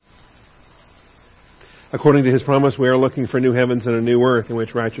According to his promise, we are looking for new heavens and a new earth in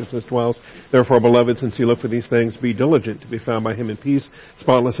which righteousness dwells. Therefore, beloved, since you look for these things, be diligent to be found by him in peace,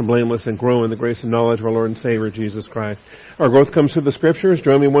 spotless and blameless, and grow in the grace and knowledge of our Lord and Savior, Jesus Christ. Our growth comes through the Scriptures.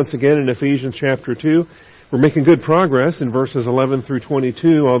 Join me once again in Ephesians chapter 2. We're making good progress in verses 11 through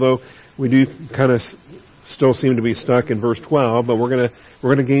 22, although we do kind of still seem to be stuck in verse 12, but we're going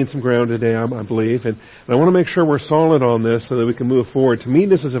to gain some ground today, I believe, and I want to make sure we're solid on this so that we can move forward. To me,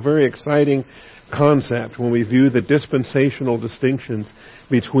 this is a very exciting concept when we view the dispensational distinctions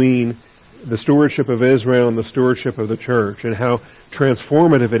between the stewardship of Israel and the stewardship of the church, and how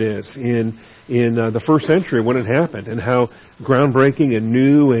transformative it is in the first century when it happened, and how groundbreaking and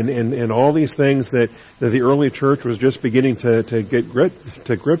new and all these things that the early church was just beginning to get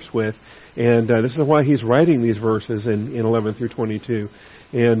to grips with. And this is why he's writing these verses in 11 through 22.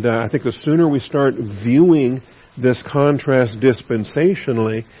 And I think the sooner we start viewing this contrast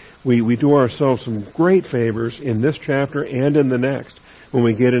dispensationally, we do ourselves some great favors in this chapter and in the next. When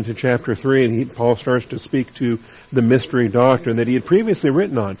we get into chapter 3 and Paul starts to speak to the mystery doctrine that he had previously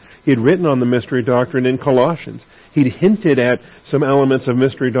written on. He had written on the mystery doctrine in Colossians. He'd hinted at some elements of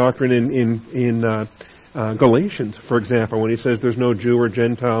mystery doctrine in Galatians, for example, when he says there's no Jew or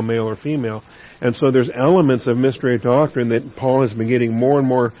Gentile, male or female. And so there's elements of mystery doctrine that Paul has been getting more and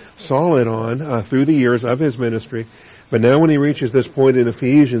more solid on through the years of his ministry. But now when he reaches this point in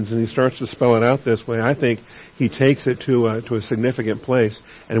Ephesians and he starts to spell it out this way, I think he takes it to a significant place,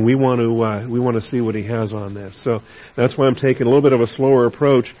 and we want to see what he has on this. So that's why I'm taking a little bit of a slower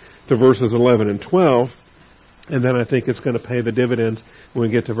approach to verses 11 and 12, and then I think it's going to pay the dividends when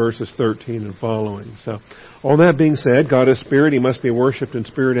we get to verses 13 and following. So all that being said, God is spirit. He must be worshipped in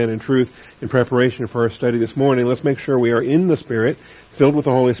spirit and in truth. In preparation for our study this morning, let's make sure we are in the Spirit, filled with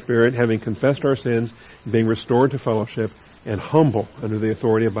the Holy Spirit, having confessed our sins, being restored to fellowship, and humble under the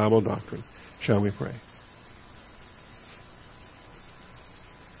authority of Bible doctrine. Shall we pray?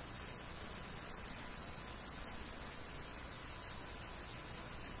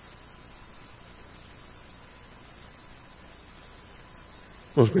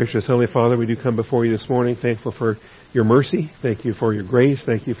 Most gracious Heavenly Father, we do come before you this morning, thankful for your mercy. Thank you for your grace.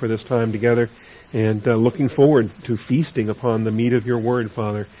 Thank you for this time together, and looking forward to feasting upon the meat of your word,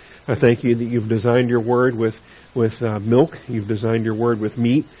 Father. I thank you that you've designed your word with milk. You've designed your word with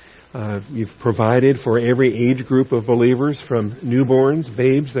meat. You've provided for every age group of believers, from newborns,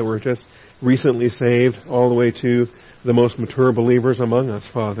 babes that were just recently saved, all the way to the most mature believers among us,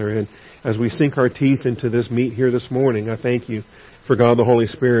 Father. And as we sink our teeth into this meat here this morning, I thank you for God the Holy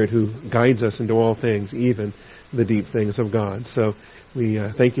Spirit, who guides us into all things, even the deep things of God. So we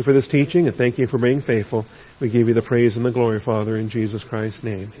thank you for this teaching, and thank you for being faithful. We give you the praise and the glory, Father, in Jesus Christ's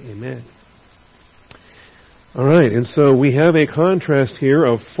name. Amen. All right, and so we have a contrast here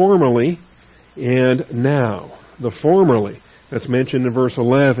of formerly and now. The formerly, that's mentioned in verse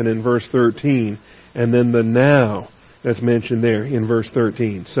 11 and verse 13, and then the now, that's mentioned there in verse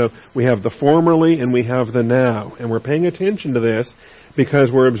 13. So we have the formerly and we have the now. And we're paying attention to this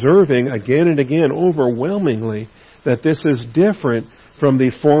because we're observing again and again, overwhelmingly, that this is different from the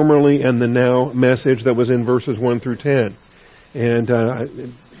formerly and the now message that was in verses 1 through 10. And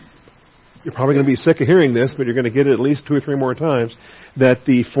you're probably going to be sick of hearing this, but you're going to get it at least 2 or 3 more times, that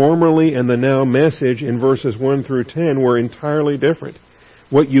the formerly and the now message in verses 1 through 10 were entirely different.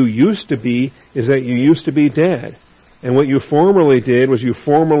 What you used to be is that you used to be dead. And what you formerly did was you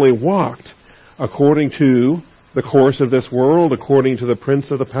formerly walked according to the course of this world, according to the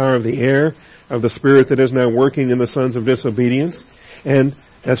prince of the power of the air, of the spirit that is now working in the sons of disobedience. And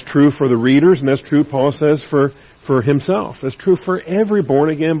that's true for the readers, and that's true, Paul says, for himself. That's true for every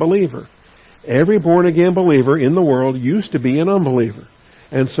born-again believer. Every born-again believer in the world used to be an unbeliever.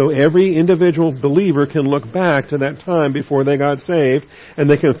 And so every individual believer can look back to that time before they got saved, and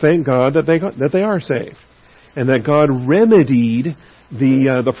they can thank God that they are saved. And that God remedied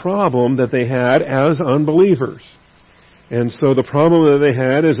the problem that they had as unbelievers. And so the problem that they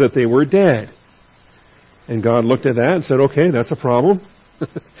had is that they were dead. And God looked at that and said, okay, that's a problem.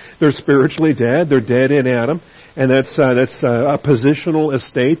 They're spiritually dead. They're dead in Adam. And that's a positional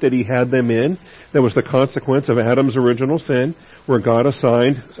estate that he had them in. That was the consequence of Adam's original sin, where God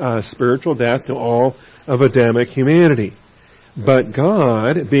assigned spiritual death to all of Adamic humanity. But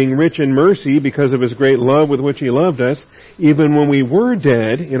God, being rich in mercy because of his great love with which he loved us, even when we were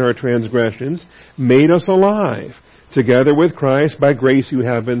dead in our transgressions, made us alive. Together with Christ, by grace you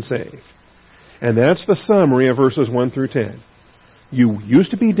have been saved. And that's the summary of verses 1 through 10. You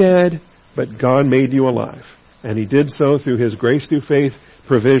used to be dead, but God made you alive. And he did so through his grace through faith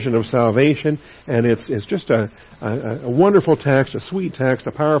provision of salvation. And it's just a wonderful text, a sweet text,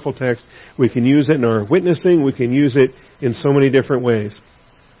 a powerful text. We can use it in our witnessing. We can use it in so many different ways.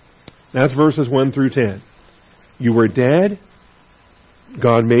 That's verses 1 through 10. You were dead.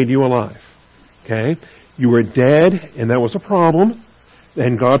 God made you alive. Okay? You were dead, and that was a problem.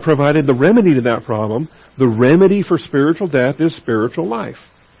 And God provided the remedy to that problem. The remedy for spiritual death is spiritual life.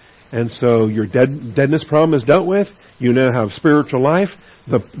 And so your deadness problem is dealt with. You now have spiritual life.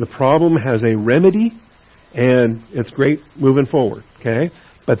 The problem has a remedy, and it's great moving forward. Okay?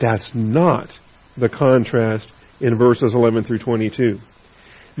 But that's not the contrast in verses 11 through 22.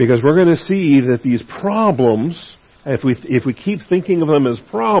 Because we're going to see that these problems, if we keep thinking of them as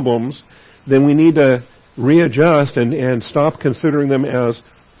problems, then we need to readjust and stop considering them as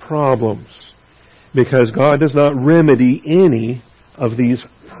problems. Because God does not remedy any of these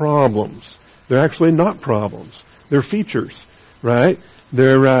problems. They're actually not problems. They're features, right?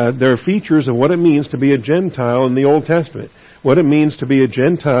 They're features of what it means to be a Gentile in the Old Testament. What it means to be a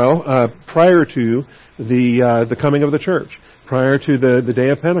Gentile prior to the coming of the church, prior to the day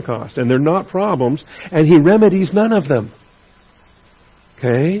of Pentecost. And they're not problems, and he remedies none of them.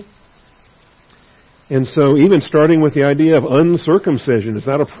 Okay? And so even starting with the idea of uncircumcision, is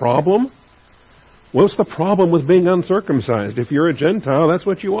that a problem? What's the problem with being uncircumcised? If you're a Gentile, that's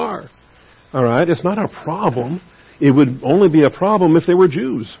what you are. All right? It's not a problem. It would only be a problem if they were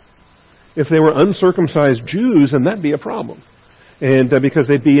Jews. If they were uncircumcised Jews, then that'd be a problem. And because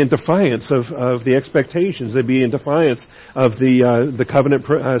they'd be in defiance of the expectations. They'd be in defiance of the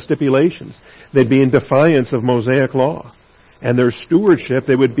covenant stipulations. They'd be in defiance of Mosaic law. And their stewardship,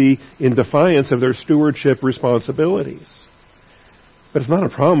 they would be in defiance of their stewardship responsibilities. But it's not a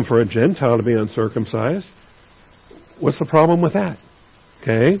problem for a Gentile to be uncircumcised. What's the problem with that?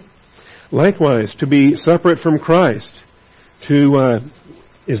 Okay? Likewise, to be separate from Christ,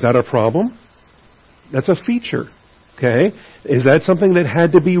 is that a problem? That's a feature. Okay? Is that something that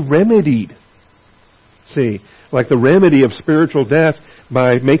had to be remedied? See, like the remedy of spiritual death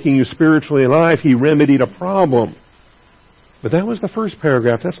by making you spiritually alive, he remedied a problem. But that was the first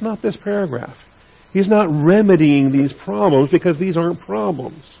paragraph. That's not this paragraph. He's not remedying these problems because these aren't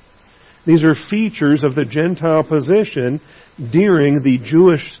problems. These are features of the Gentile position during the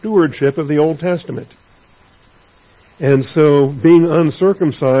Jewish stewardship of the Old Testament. And so being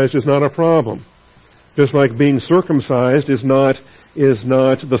uncircumcised is not a problem. Just like being circumcised is not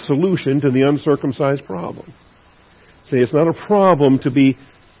the solution to the uncircumcised problem. See, it's not a problem to be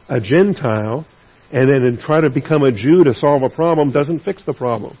a Gentile and then try to become a Jew to solve a problem doesn't fix the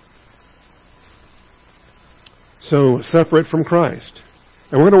problem. So, separate from Christ.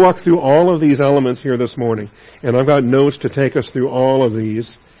 And we're going to walk through all of these elements here this morning. And I've got notes to take us through all of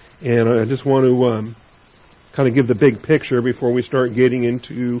these. And I just want to kind of give the big picture before we start getting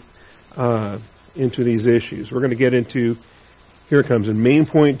into these issues. We're going to get into, here it comes, in main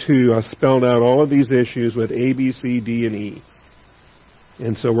point 2, I spelled out all of these issues with A, B, C, D, and E.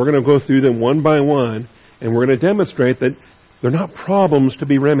 And so we're going to go through them one by one, and we're going to demonstrate that they're not problems to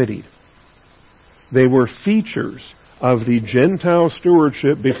be remedied. They were features of the Gentile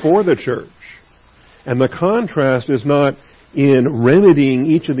stewardship before the church. And the contrast is not in remedying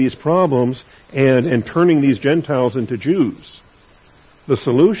each of these problems and turning these Gentiles into Jews. The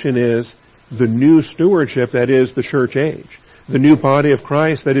solution is the new stewardship that is the church age. The new body of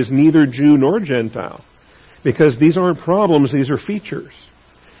Christ that is neither Jew nor Gentile. Because these aren't problems, these are features.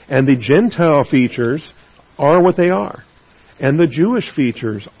 And the Gentile features are what they are. And the Jewish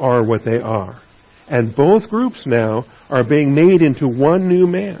features are what they are. And both groups now are being made into one new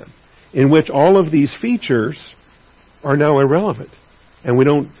man, in which all of these features are now irrelevant. And we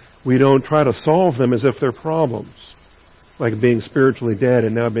don't try to solve them as if they're problems, like being spiritually dead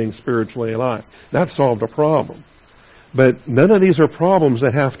and now being spiritually alive. That solved a problem. But none of these are problems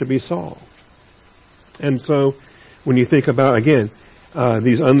that have to be solved. And so, when you think about, again,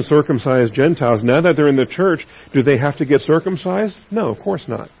 these uncircumcised Gentiles, now that they're in the church, do they have to get circumcised? No, of course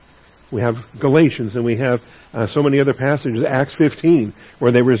not. We have Galatians and we have so many other passages, Acts 15,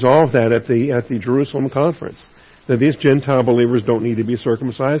 where they resolve that at the Jerusalem conference, that these Gentile believers don't need to be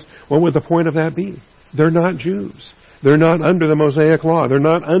circumcised. What would the point of that be? They're not Jews. They're not under the Mosaic law. They're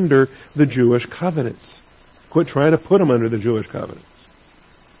not under the Jewish covenants. Quit trying to put them under the Jewish covenants.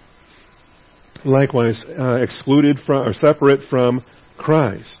 Likewise, excluded from or separate from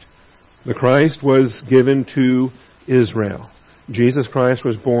Christ. The Christ was given to Israel. Jesus Christ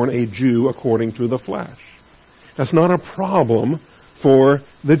was born a Jew according to the flesh. That's not a problem for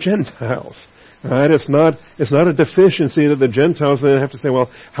the Gentiles. Right? It's not a deficiency that the Gentiles then have to say,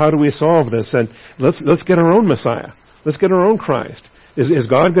 well, how do we solve this? And let's get our own Messiah. Let's get our own Christ. Is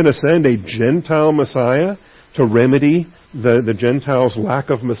God going to send a Gentile Messiah to remedy the Gentiles' lack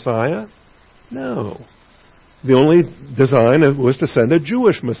of Messiah? No. The only design was to send a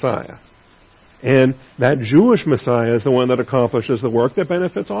Jewish Messiah. And that Jewish Messiah is the one that accomplishes the work that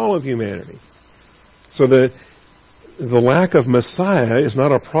benefits all of humanity. So the lack of Messiah is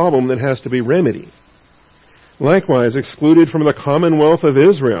not a problem that has to be remedied. Likewise, excluded from the commonwealth of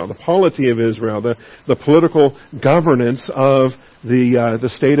Israel, the polity of Israel, the political governance of the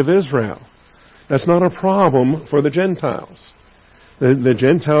state of Israel. That's not a problem for the Gentiles. The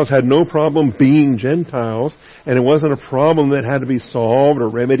Gentiles had no problem being Gentiles, and it wasn't a problem that had to be solved or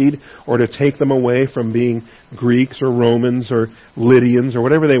remedied or to take them away from being Greeks or Romans or Lydians or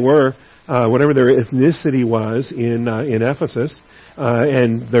whatever they were, whatever their ethnicity was in Ephesus,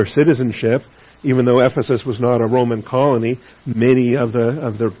 and their citizenship. Even though Ephesus was not a Roman colony, many of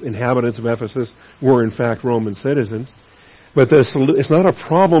the inhabitants of Ephesus were in fact Roman citizens. But it's not a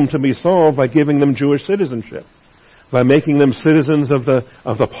problem to be solved by giving them Jewish citizenship, by making them citizens of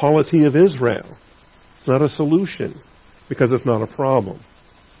the polity of Israel. It's not a solution, because it's not a problem.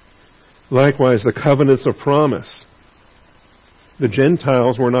 Likewise, the covenants of promise. The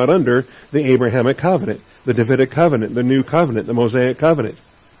Gentiles were not under the Abrahamic covenant, the Davidic covenant, the New Covenant, the Mosaic covenant.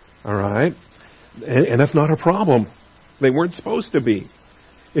 All right? And that's not a problem. They weren't supposed to be.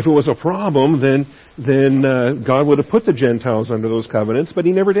 If it was a problem, then God would have put the Gentiles under those covenants, but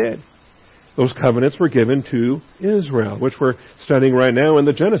He never did. Those covenants were given to Israel, which we're studying right now in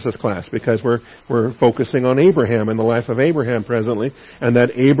the Genesis class, because we're focusing on Abraham and the life of Abraham presently, and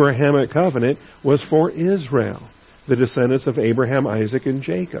that Abrahamic covenant was for Israel, the descendants of Abraham, Isaac, and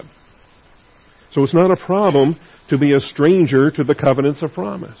Jacob. So it's not a problem to be a stranger to the covenants of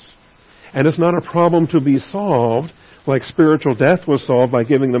promise. And it's not a problem to be solved like spiritual death was solved by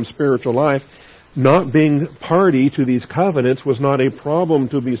giving them spiritual life. Not being party to these covenants was not a problem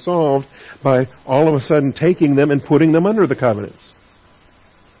to be solved by all of a sudden taking them and putting them under the covenants.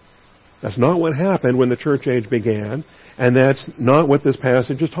 That's not what happened when the church age began, and that's not what this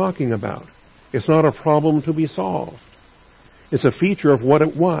passage is talking about. It's not a problem to be solved. It's a feature of what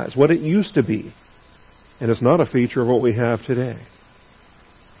it was, what it used to be. And it's not a feature of what we have today.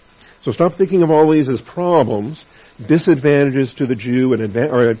 So stop thinking of all these as problems, disadvantages to the Jew or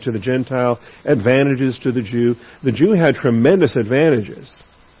to the Gentile, advantages to the Jew. The Jew had tremendous advantages,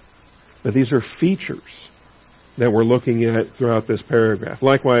 but these are features that we're looking at throughout this paragraph.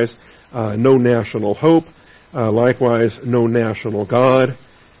 Likewise, no national hope. Likewise, no national God.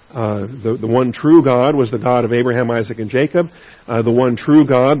 The one true God was the God of Abraham, Isaac, and Jacob. The one true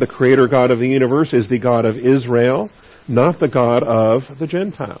God, the creator God of the universe, is the God of Israel, not the God of the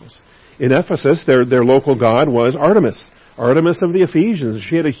Gentiles. In Ephesus, their local god was Artemis of the Ephesians.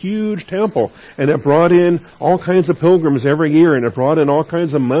 She had a huge temple, and it brought in all kinds of pilgrims every year, and it brought in all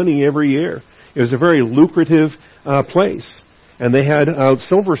kinds of money every year. It was a very lucrative place. And they had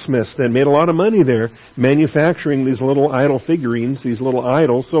silversmiths that made a lot of money there, manufacturing these little idol figurines, these little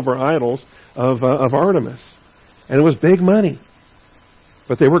idols, silver idols of Artemis. And it was big money.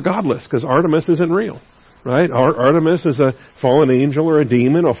 But they were godless, because Artemis isn't real. Right? Artemis is a fallen angel or a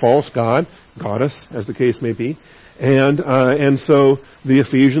demon, a false god, goddess, as the case may be. And so the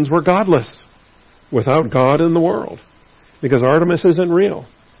Ephesians were godless, without God in the world, because Artemis isn't real.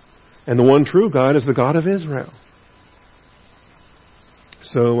 And the one true God is the God of Israel.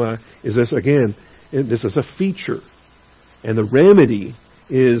 So, this is a feature. And the remedy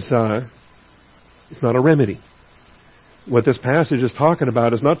is, it's not a remedy. What this passage is talking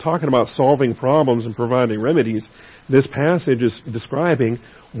about is not talking about solving problems and providing remedies. This passage is describing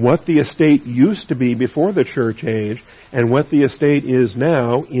what the estate used to be before the church age and what the estate is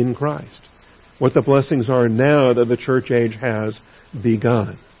now in Christ. What the blessings are now that the church age has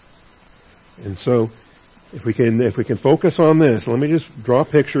begun. And so, if we can focus on this, let me just draw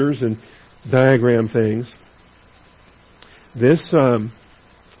pictures and diagram things. This, from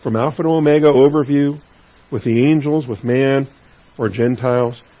Alpha to Omega overview, with the angels, with man, or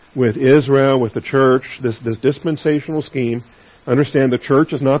Gentiles, with Israel, with the church, this dispensational scheme. Understand the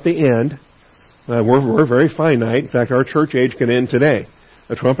church is not the end. We're very finite. In fact, our church age can end today.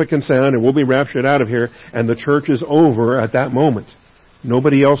 A trumpet can sound and we'll be raptured out of here, and the church is over at that moment.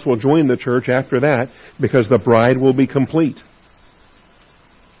 Nobody else will join the church after that, because the bride will be complete.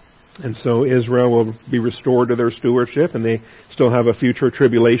 And so Israel will be restored to their stewardship, and they still have a future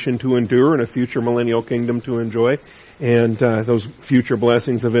tribulation to endure and a future millennial kingdom to enjoy. And those future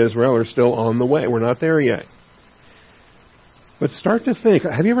blessings of Israel are still on the way. We're not there yet. But start to think,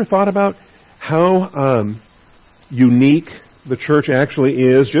 have you ever thought about how unique the church actually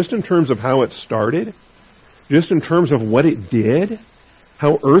is, just in terms of how it started, just in terms of what it did,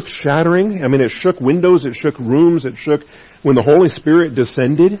 how earth-shattering. I mean, it shook windows, it shook rooms, it shook when the Holy Spirit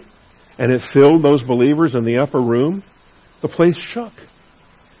descended and it filled those believers in the upper room. The place shook.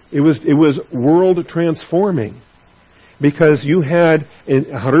 It was world transforming, because you had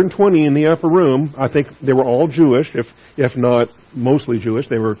 120 in the upper room. I think they were all Jewish, if not mostly Jewish.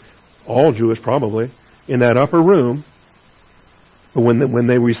 They were all Jewish probably in that upper room. But when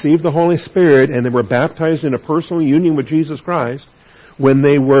they received the Holy Spirit and they were baptized in a personal union with Jesus Christ, when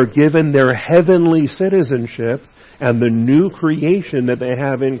they were given their heavenly citizenship and the new creation that they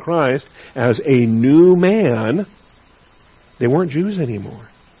have in Christ as a new man, they weren't Jews anymore.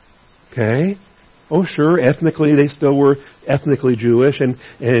 Okay? Oh, sure, ethnically they still were ethnically Jewish, and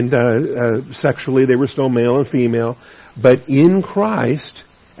sexually they were still male and female. But in Christ,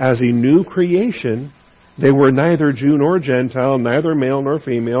 as a new creation, they were neither Jew nor Gentile, neither male nor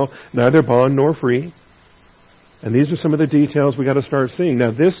female, neither bond nor free. And these are some of the details we got to start seeing.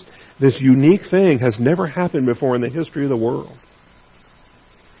 Now, this unique thing has never happened before in the history of the world.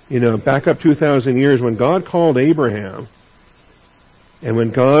 You know, back up 2,000 years, when God called Abraham, and when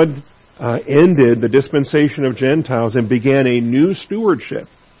God ended the dispensation of Gentiles and began a new stewardship.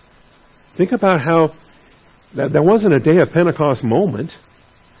 Think about how that wasn't a day of Pentecost moment.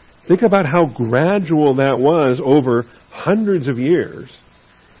 Think about how gradual that was over hundreds of years,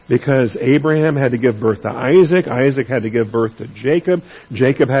 because Abraham had to give birth to Isaac. Isaac had to give birth to Jacob.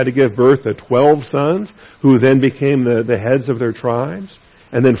 Jacob had to give birth to 12 sons, who then became the heads of their tribes.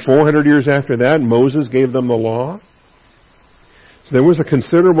 And then 400 years after that, Moses gave them the law. There was a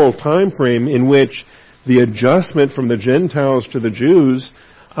considerable time frame in which the adjustment from the Gentiles to the Jews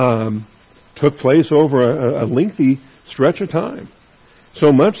took place over a lengthy stretch of time.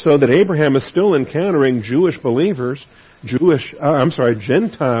 So much so that Abraham is still encountering Jewish believers,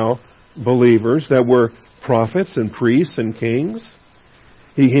 Gentile believers that were prophets and priests and kings.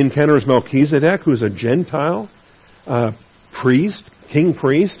 He encounters Melchizedek, who's a Gentile priest, king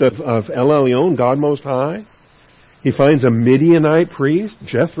priest of El Elyon, God Most High. He finds a Midianite priest.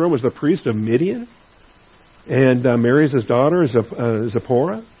 Jethro was the priest of Midian, and marries his daughter,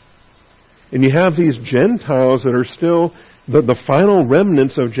 Zipporah. And you have these Gentiles that are still the final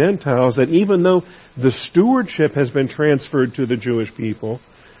remnants of Gentiles, that even though the stewardship has been transferred to the Jewish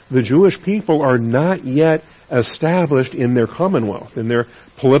people are not yet established in their commonwealth, in their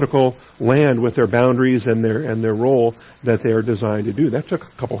political land with their boundaries and their role that they are designed to do. That took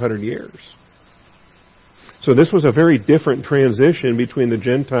a couple hundred years. So this was a very different transition between the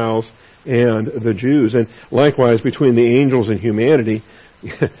Gentiles and the Jews. And likewise, between the angels and humanity,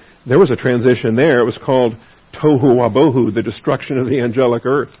 there was a transition there. It was called Tohu Wabohu, the destruction of the angelic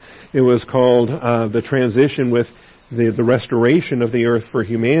earth. It was called the transition with the restoration of the earth for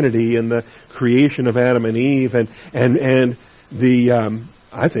humanity and the creation of Adam and Eve and the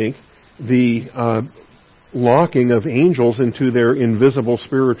locking of angels into their invisible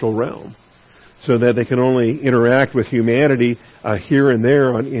spiritual realm, so that they can only interact with humanity here and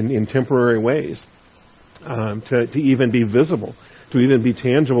there in temporary ways, to even be visible, to even be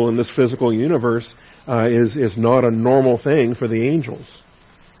tangible in this physical universe is not a normal thing for the angels.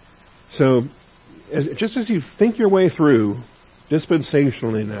 So, just as you think your way through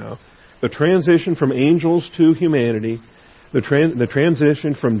dispensationally now, the transition from angels to humanity, the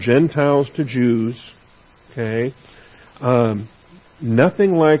transition from Gentiles to Jews, okay.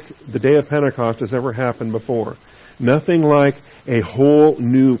 Nothing like the day of Pentecost has ever happened before. Nothing like a whole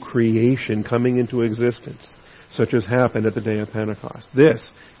new creation coming into existence, such as happened at the day of Pentecost.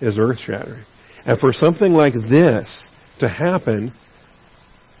 This is earth-shattering. And for something like this to happen,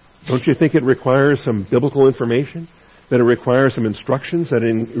 don't you think it requires some biblical information? That it requires some instructions? That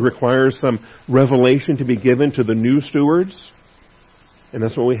it requires some revelation to be given to the new stewards? And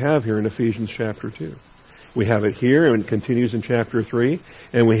that's what we have here in Ephesians chapter 2. We have it here, and it continues in chapter 3.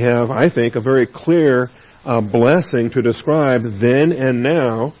 And we have, I think, a very clear blessing to describe then and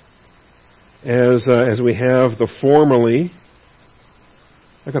now, as we have the formerly.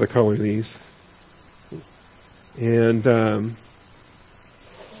 I got to color these, and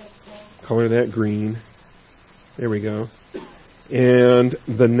color that green. There we go. And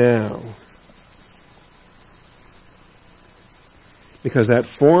the now. Because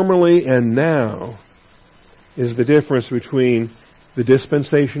that formerly and now is the difference between the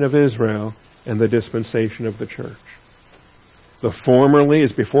dispensation of Israel and the dispensation of the church. The formerly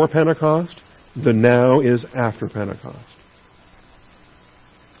is before Pentecost. The now is after Pentecost.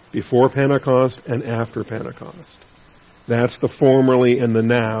 Before Pentecost and after Pentecost. That's the formerly and the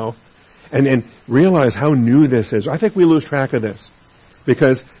now. and realize how new this is. I think we lose track of this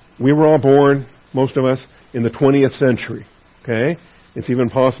because we were all born, most of us, in the 20th century. Okay? It's even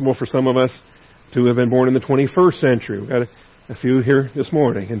possible for some of us to have been born in the 21st century. We've got a few here this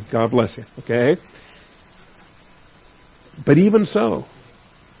morning, and God bless you. Okay? But even so,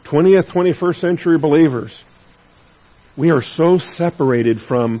 20th, 21st century believers, we are so separated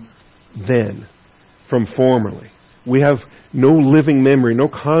from then, from formerly. We have no living memory, no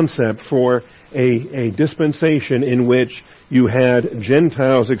concept for a dispensation in which you had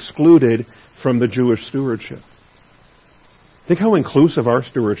Gentiles excluded from the Jewish stewardship. Think how inclusive our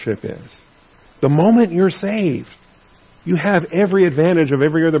stewardship is. The moment you're saved, you have every advantage of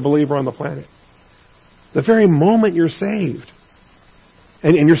every other believer on the planet. The very moment you're saved.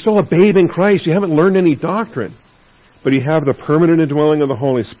 And you're still a babe in Christ. You haven't learned any doctrine. But you have the permanent indwelling of the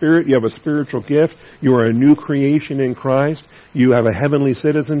Holy Spirit. You have a spiritual gift. You are a new creation in Christ. You have a heavenly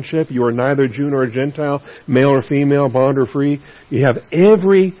citizenship. You are neither Jew nor Gentile, male or female, bond or free. You have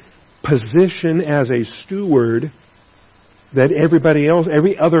every position as a steward that everybody else,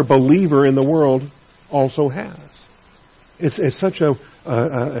 every other believer in the world also has. It's such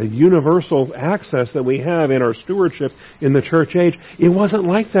a universal access that we have in our stewardship in the church age. It wasn't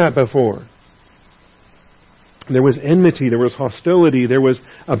like that before. There was enmity, there was hostility, there was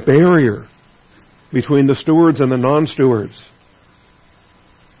a barrier between the stewards and the non-stewards.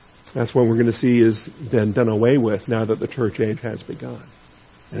 That's what we're going to see is been done away with now that the church age has begun.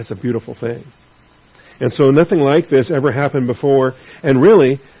 And it's a beautiful thing. And so nothing like this ever happened before, and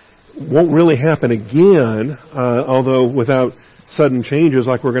really won't really happen again, although without sudden changes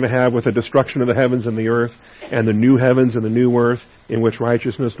like we're going to have with the destruction of the heavens and the earth and the new heavens and the new earth in which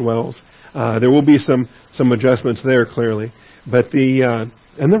righteousness dwells. There will be some adjustments there clearly, but the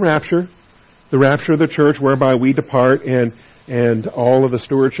rapture of the church whereby we depart and all of the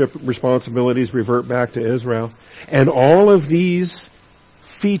stewardship responsibilities revert back to Israel, and all of these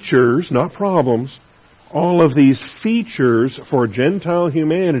features, not problems, all of these features for Gentile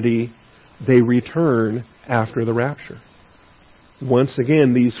humanity, they return after the rapture. Once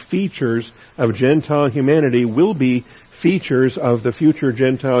again, these features of Gentile humanity will be features of the future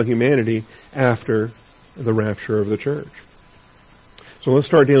Gentile humanity after the rapture of the church. So let's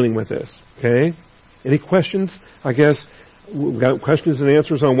start dealing with this, okay? Any questions? I guess we got questions and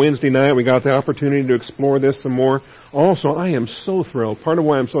answers on Wednesday night. We got the opportunity to explore this some more. Also, I am so thrilled. Part of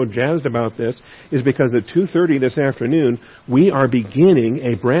why I'm so jazzed about this is because at 2:30 this afternoon, we are beginning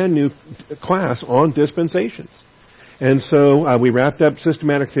a brand new class on dispensations. And so we wrapped up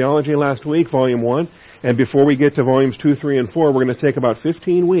Systematic Theology last week, Volume 1. And before we get to Volumes 2, 3, and 4, we're going to take about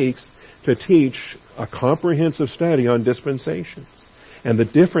 15 weeks to teach a comprehensive study on dispensations and the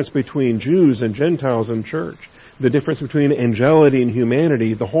difference between Jews and Gentiles in church, the difference between angelity and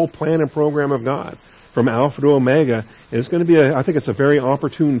humanity, the whole plan and program of God from Alpha to Omega. And it's going to be, I think it's a very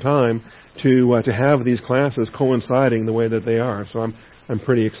opportune time to have these classes coinciding the way that they are. So I'm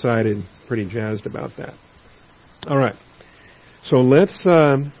pretty excited, pretty jazzed about that. All right. So let's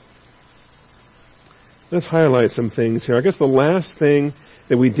highlight some things here. I guess the last thing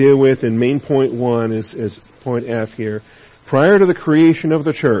that we deal with in main point 1 is point F here. Prior to the creation of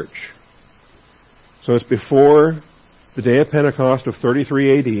the church. So it's before the day of Pentecost of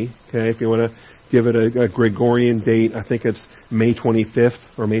 33 AD. Okay, if you want to give it a Gregorian date, I think it's May 25th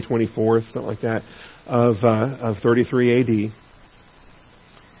or May 24th, something like that, of 33 AD.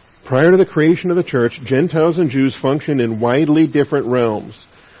 Prior to the creation of the church, Gentiles and Jews functioned in widely different realms,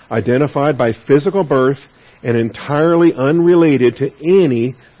 identified by physical birth and entirely unrelated to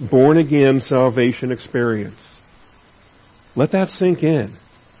any born-again salvation experience. Let that sink in.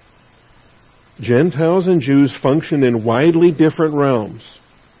 Gentiles and Jews function in widely different realms,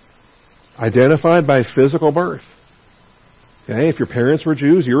 identified by physical birth. Okay, if your parents were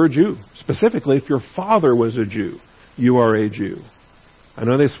Jews, you're a Jew. Specifically, if your father was a Jew, you are a Jew. I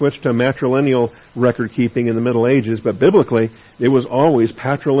know they switched to matrilineal record keeping in the Middle Ages, but biblically, it was always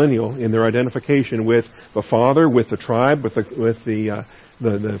patrilineal in their identification with the father, with the tribe, with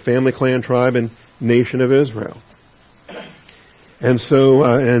the family, clan, tribe, and nation of Israel. And so,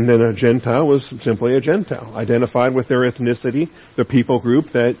 and then a Gentile was simply a Gentile, identified with their ethnicity, the people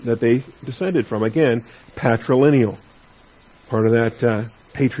group that they descended from. Again, patrilineal, part of that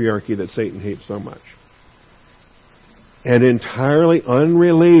patriarchy that Satan hates so much. And entirely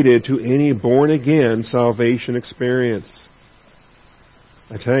unrelated to any born-again salvation experience.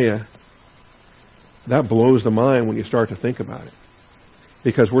 I tell you, that blows the mind when you start to think about it.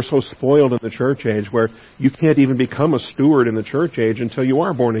 Because we're so spoiled in the church age where you can't even become a steward in the church age until you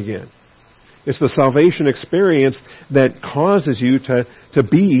are born again. It's the salvation experience that causes you to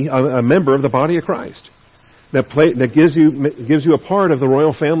be a member of the body of Christ. That gives you a part of the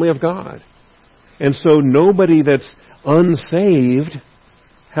royal family of God. And so nobody that's unsaved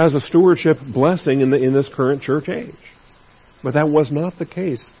has a stewardship blessing in this current church age. But that was not the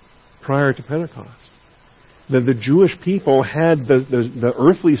case prior to Pentecost. The Jewish people had the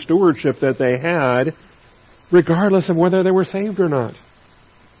earthly stewardship that they had regardless of whether they were saved or not.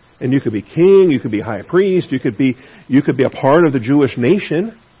 And you could be king, you could be high priest, you could be a part of the Jewish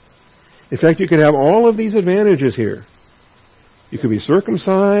nation. In fact, you could have all of these advantages here. You could be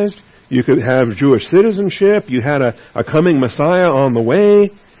circumcised, you could have Jewish citizenship, you had a coming Messiah on the way,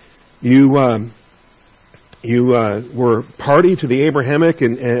 you were party to the Abrahamic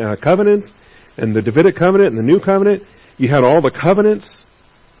covenant, and the Davidic covenant, and the New Covenant. You had all the covenants.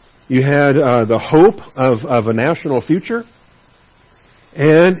 You had the hope of a national future.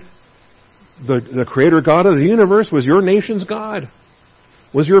 And the Creator God of the universe was your nation's God,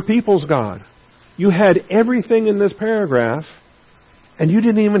 was your people's God. You had everything in this paragraph, and you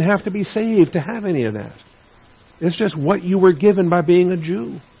didn't even have to be saved to have any of that. It's just what you were given by being a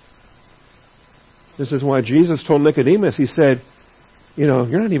Jew. This is why Jesus told Nicodemus, he said, you're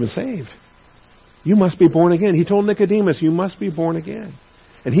not even saved. You must be born again. He told Nicodemus, you must be born again.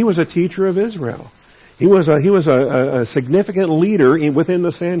 And he was a teacher of Israel. He was a significant leader within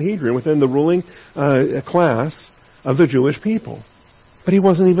the Sanhedrin, within the ruling class of the Jewish people. But he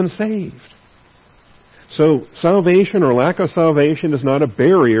wasn't even saved. So salvation or lack of salvation is not a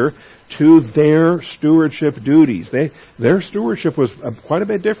barrier to their stewardship duties. Their stewardship was quite a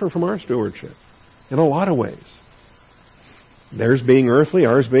bit different from our stewardship in a lot of ways. Theirs being earthly,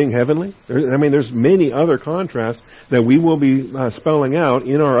 ours being heavenly. There's many other contrasts that we will be spelling out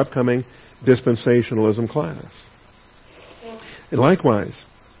in our upcoming dispensationalism class. And likewise,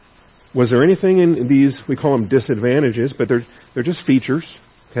 was there anything in these, we call them disadvantages, but they're just features,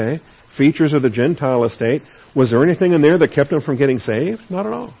 okay? Features of the Gentile estate. Was there anything in there that kept them from getting saved? Not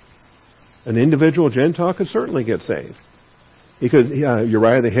at all. An individual Gentile could certainly get saved. He could,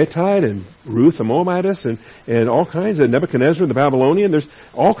 Uriah the Hittite and Ruth the Moabitess and all kinds of, Nebuchadnezzar the Babylonian, there's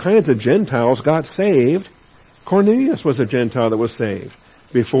all kinds of Gentiles got saved. Cornelius was a Gentile that was saved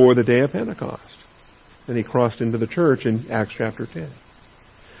before the day of Pentecost. And he crossed into the church in Acts chapter 10.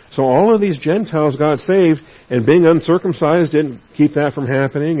 So all of these Gentiles got saved, and being uncircumcised didn't keep that from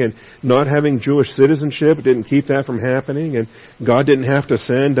happening, and not having Jewish citizenship didn't keep that from happening, and God didn't have to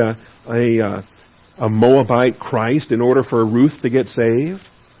send a Moabite Christ in order for Ruth to get saved.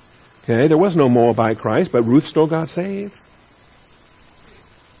 Okay, there was no Moabite Christ, but Ruth still got saved.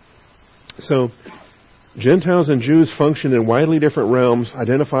 So, Gentiles and Jews function in widely different realms,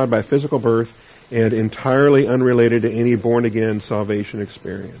 identified by physical birth, and entirely unrelated to any born-again salvation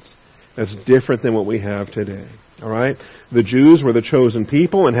experience. That's different than what we have today. All right? The Jews were the chosen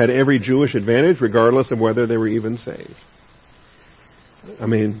people and had every Jewish advantage, regardless of whether they were even saved.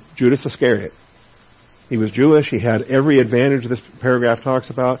 Judas Iscariot. He was Jewish. He had every advantage this paragraph talks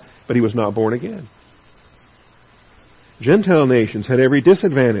about, but he was not born again. Gentile nations had every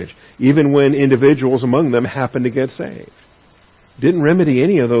disadvantage, even when individuals among them happened to get saved. Didn't remedy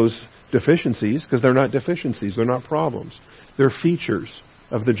any of those deficiencies, because they're not deficiencies, they're not problems. They're features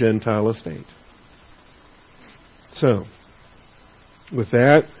of the Gentile estate. So, with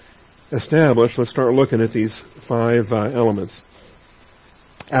that established, let's start looking at these 5 elements.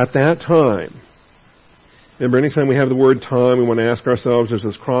 At that time, remember, anytime we have the word time, we want to ask ourselves, is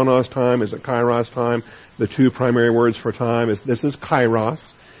this chronos time? Is it kairos time? The 2 primary words for time this is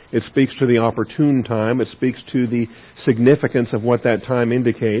kairos. It speaks to the opportune time. It speaks to the significance of what that time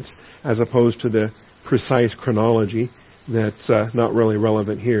indicates, as opposed to the precise chronology that's not really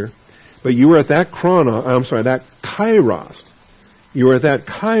relevant here. But you were at that that kairos. You were at that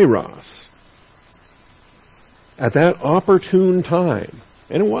kairos, at that opportune time.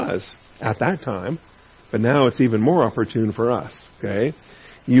 And it was at that time, but now it's even more opportune for us, okay?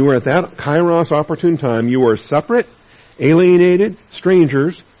 You were at that kairos opportune time. You were separate, alienated,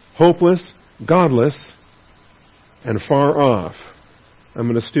 strangers, hopeless, godless, and far off. I'm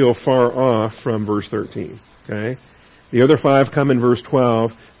going to steal far off from verse 13, okay? The other 5 come in verse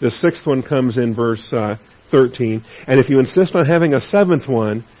 12. The 6th one comes in verse 13. And if you insist on having a 7th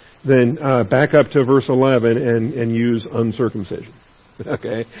one, then back up to verse 11 and use uncircumcision,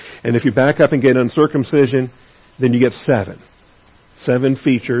 okay? And if you back up and get uncircumcision, then you get 7. 7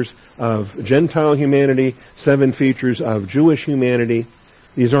 features of Gentile humanity, 7 features of Jewish humanity.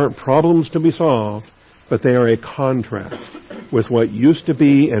 These aren't problems to be solved, but they are a contrast with what used to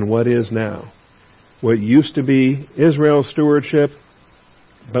be and what is now. What used to be Israel's stewardship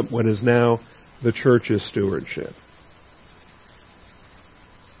but what is now the church's stewardship.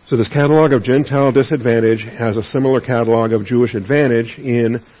 So this catalog of Gentile disadvantage has a similar catalog of Jewish advantage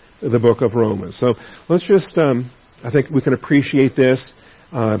in the book of Romans. So let's just, I think we can appreciate this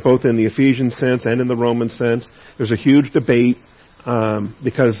both in the Ephesian sense and in the Roman sense. There's a huge debate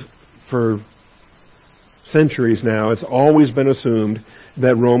because for centuries now, it's always been assumed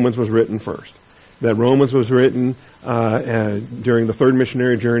that Romans was written first. That Romans was written during the third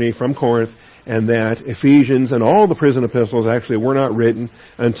missionary journey from Corinth, and that Ephesians and all the prison epistles actually were not written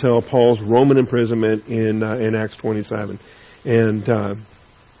until Paul's Roman imprisonment in Acts 27. And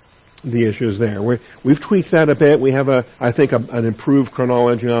the issues there. We've tweaked that a bit. We have I think an improved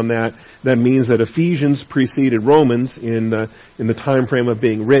chronology on that. That means that Ephesians preceded Romans in the time frame of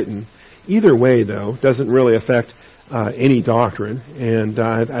being written. Either way, though, doesn't really affect any doctrine, and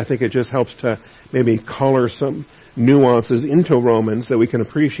I think it just helps to maybe color some nuances into Romans that we can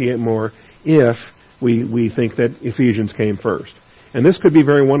appreciate more if we think that Ephesians came first. And this could be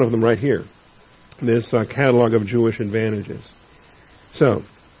very one of them right here, this catalog of Jewish advantages. So,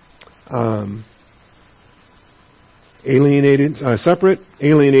 separate,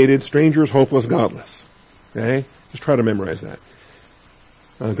 alienated, strangers, hopeless, godless. Okay? Just try to memorize that.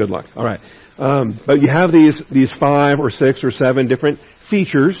 Good luck. All right. But you have these 5 or 6 or 7 different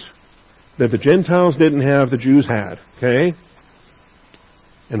features that the Gentiles didn't have, the Jews had. Okay?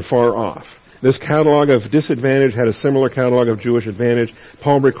 And far off. This catalog of disadvantage had a similar catalog of Jewish advantage.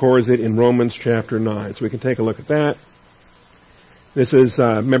 Paul records it in Romans chapter 9. So we can take a look at that. This is,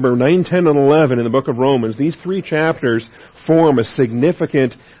 remember, 9, 10, and 11 in the book of Romans. These 3 chapters form a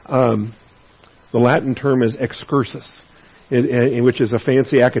significant, the Latin term is excursus, which is a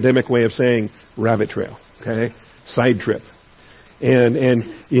fancy academic way of saying rabbit trail, okay? Side trip.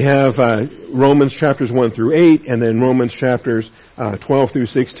 And you have Romans chapters 1 through 8, and then Romans chapters 12 through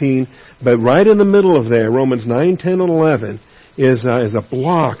 16. But right in the middle of there, Romans 9, 10, and 11 is a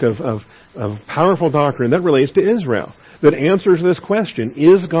block of powerful doctrine that relates to Israel, that answers this question: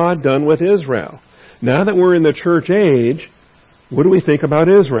 is God done with Israel? Now that we're in the church age, what do we think about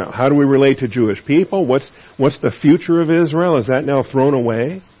Israel? How do we relate to Jewish people? What's the future of Israel? Is that now thrown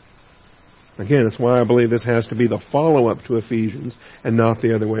away? Again, that's why I believe this has to be the follow-up to Ephesians and not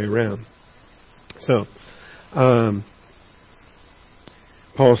the other way around. So,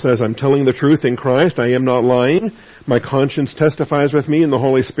 Paul says, I'm telling the truth in Christ. I am not lying. My conscience testifies with me in the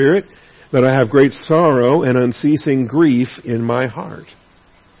Holy Spirit that I have great sorrow and unceasing grief in my heart.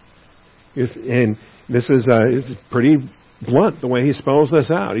 And this is pretty blunt, the way he spells this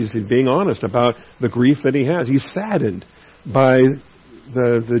out. He's being honest about the grief that he has. He's saddened by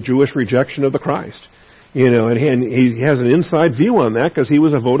the Jewish rejection of the Christ. And he has an inside view on that because he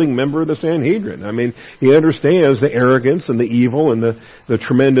was a voting member of the Sanhedrin. I mean, he understands the arrogance and the evil and the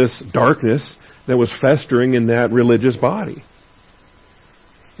tremendous darkness that was festering in that religious body.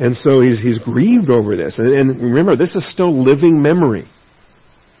 And so he's grieved over this. And remember, this is still living memory.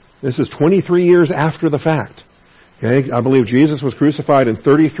 This is 23 years after the fact. Okay, I believe Jesus was crucified in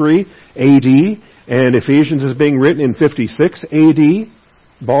 33 AD, and Ephesians is being written in 56 AD,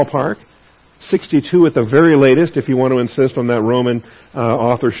 ballpark. 62 at the very latest, if you want to insist on that Roman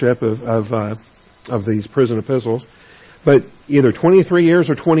authorship of these prison epistles. But either 23 years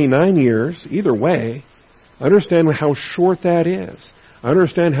or 29 years, either way, understand how short that is.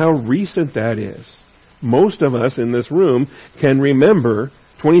 Understand how recent that is. Most of us in this room can remember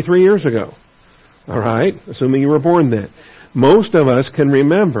 23 years ago. All right? Assuming you were born then. Most of us can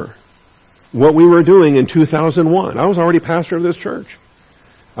remember what we were doing in 2001. I was already pastor of this church.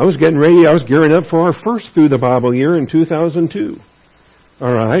 I was getting ready. I was gearing up for our first Through the Bible year in 2002.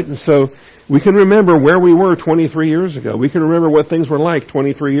 All right? And so we can remember where we were 23 years ago. We can remember what things were like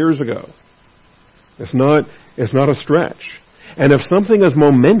 23 years ago. It's not a stretch. And if something as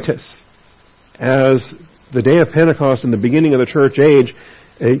momentous as the day of Pentecost and the beginning of the church age,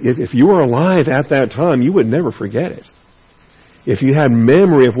 if you were alive at that time, you would never forget it. If you had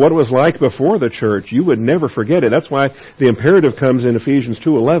memory of what it was like before the church, you would never forget it. That's why the imperative comes in Ephesians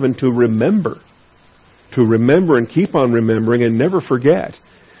 2:11 to remember. To remember and keep on remembering and never forget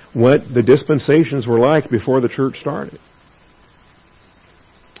what the dispensations were like before the church started.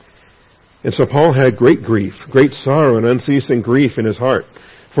 And so Paul had great grief, great sorrow and unceasing grief in his heart.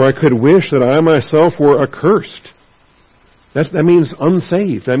 For I could wish that I myself were accursed. That means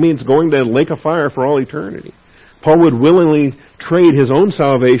unsaved. That means going to a lake of fire for all eternity. Paul would willingly trade his own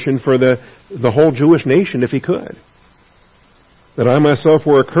salvation for the whole Jewish nation if he could. That I myself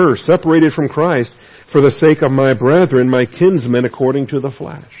were accursed, separated from Christ, for the sake of my brethren, my kinsmen according to the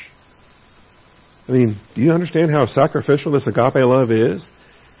flesh. I mean, do you understand how sacrificial this agape love is?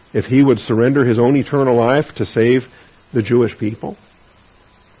 if he would surrender his own eternal life to save the Jewish people?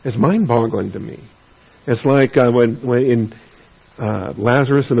 It's mind-boggling to me. It's like when in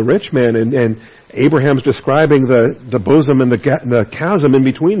Lazarus and the rich man, and Abraham's describing the bosom and the chasm in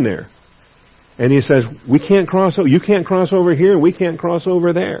between there. And he says, you can't cross over here, we can't cross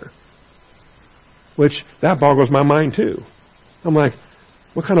over there. Which, that boggles my mind too. I'm like,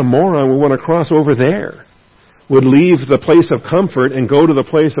 what kind of moron would want to cross over there? Would leave the place of comfort and go to the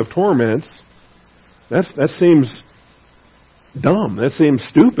place of torments? That seems dumb. That seems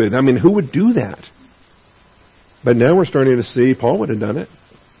stupid. I mean, who would do that? But now we're starting to see Paul would have done it.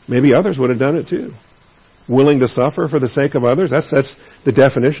 Maybe others would have done it too. Willing to suffer for the sake of others. That's the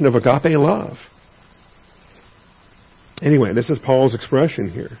definition of agape love. Anyway, this is Paul's expression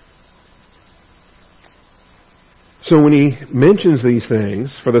here. So when he mentions these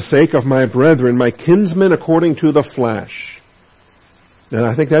things, for the sake of my brethren, my kinsmen according to the flesh. Now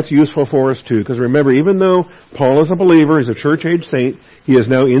I think that's useful for us too, because remember, even though Paul is a believer, he's a church-age saint, he is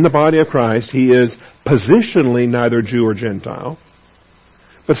now in the body of Christ, he is positionally neither Jew or Gentile,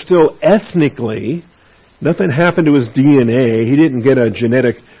 but still ethnically, nothing happened to his DNA. He didn't get a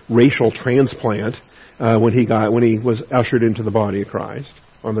genetic racial transplant when he was ushered into the body of Christ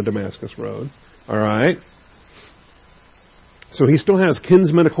on the Damascus Road. All right? So he still has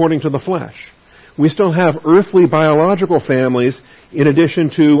kinsmen according to the flesh. We still have earthly biological families in addition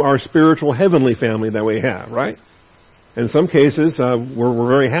to our spiritual heavenly family that we have, right? In some cases, we're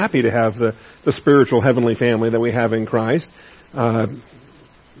very happy to have the spiritual heavenly family that we have in Christ. In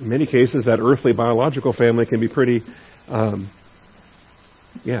many cases, that earthly biological family can be pretty,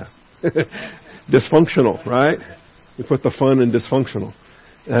 dysfunctional, right? You put the fun in dysfunctional.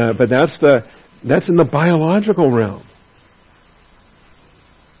 But that's in the biological realm.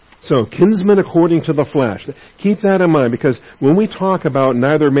 So, kinsmen according to the flesh. Keep that in mind, because when we talk about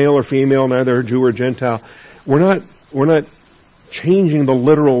neither male or female, neither Jew or Gentile, we're not changing the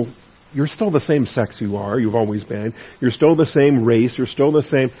literal. You're still the same sex you've always been. You're still the same race, you're still the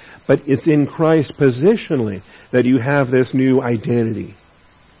same, but it's in Christ positionally that you have this new identity.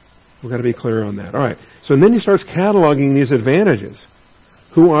 We've got to be clear on that. Alright, so then he starts cataloging these advantages.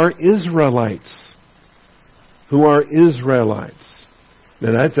 Who are Israelites? Who are Israelites?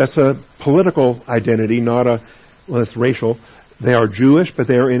 Now that's a political identity, it's racial. They are Jewish, but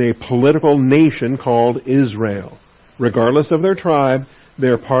they are in a political nation called Israel. Regardless of their tribe, they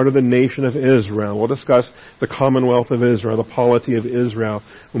are part of the nation of Israel. We'll discuss the Commonwealth of Israel, the polity of Israel,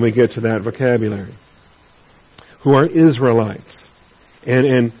 when we get to that vocabulary. Who are Israelites?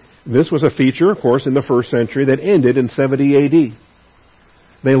 And this was a feature, of course, in the first century that ended in 70 AD.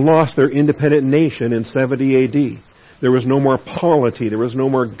 They lost their independent nation in 70 AD. There was no more polity, there was no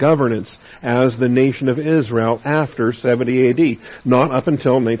more governance as the nation of Israel after 70 AD. Not up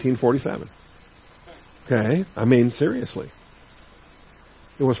until 1947. Okay? I mean, seriously.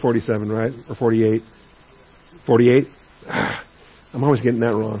 It was 47, right? Or 48? 48? I'm always getting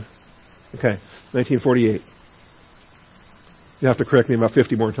that wrong. Okay, 1948. You have to correct me about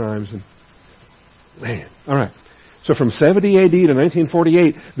 50 more times. Man, all right. So from 70 AD to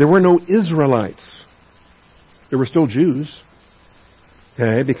 1948, there were no Israelites. There were still Jews.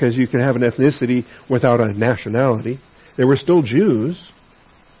 Okay, because you can have an ethnicity without a nationality. There were still Jews,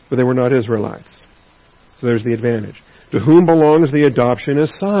 but they were not Israelites. So there's the advantage. To whom belongs the adoption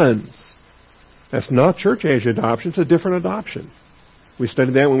as sons. That's not church age adoption, it's a different adoption. We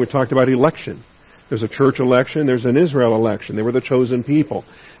studied that when we talked about election. There's a church election, there's an Israel election. They were the chosen people.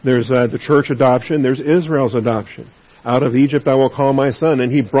 There's the church adoption, there's Israel's adoption. Out of Egypt I will call my son.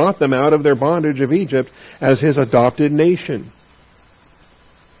 And he brought them out of their bondage of Egypt as his adopted nation.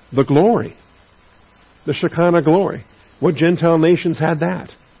 The glory. The Shekinah glory. What Gentile nations had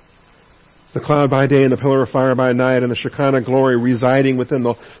that? The cloud by day and the pillar of fire by night and the Shekinah glory residing within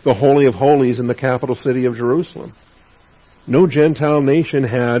the Holy of Holies in the capital city of Jerusalem. No Gentile nation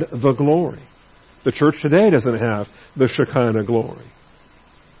had the glory. The church today doesn't have the Shekinah glory.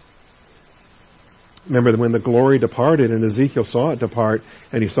 Remember when the glory departed and Ezekiel saw it depart,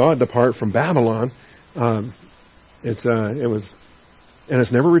 and he saw it depart from Babylon, it's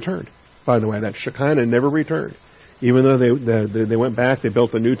never returned. By the way, that Shekinah never returned. Even though they went back, they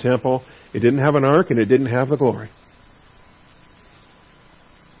built a new temple. It didn't have an ark and it didn't have the glory.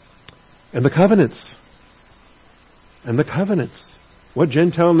 And the covenants. And the covenants. What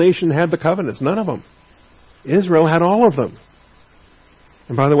Gentile nation had the covenants? None of them. Israel had all of them.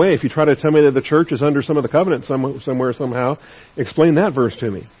 And by the way, if you try to tell me that the church is under some of the covenants somewhere, somehow, explain that verse to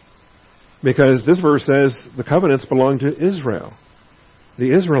me. Because this verse says the covenants belong to Israel.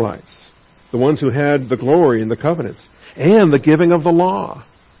 The Israelites. The ones who had the glory and the covenants. And the giving of the law.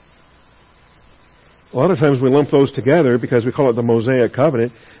 A lot of times we lump those together because we call it the Mosaic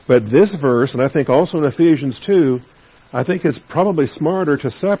covenant. But this verse, and I think also in Ephesians 2, I think it's probably smarter to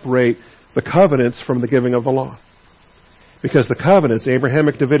separate the covenants from the giving of the law. Because the covenants,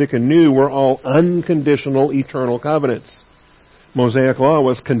 Abrahamic, Davidic, and New, were all unconditional, eternal covenants. Mosaic law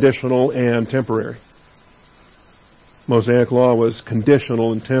was conditional and temporary. Mosaic law was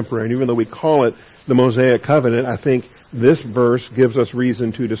conditional and temporary. And even though we call it the Mosaic covenant, I think this verse gives us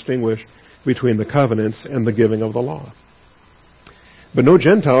reason to distinguish between the covenants and the giving of the law. But no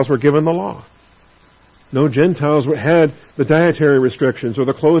Gentiles were given the law. No Gentiles had the dietary restrictions or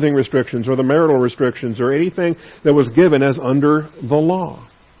the clothing restrictions or the marital restrictions or anything that was given as under the law.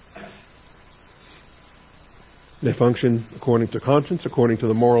 They functioned according to conscience, according to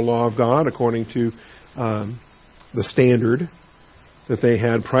the moral law of God, according to the standard that they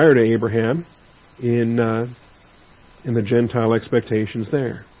had prior to Abraham in the Gentile expectations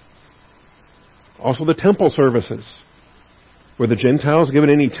there. Also the temple services. Were the Gentiles given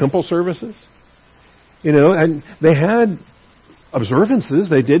any temple services? And they had observances.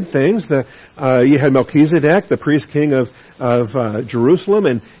 They did things. You had Melchizedek, the priest king of Jerusalem,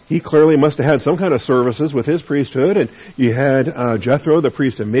 and he clearly must have had some kind of services with his priesthood. And you had Jethro, the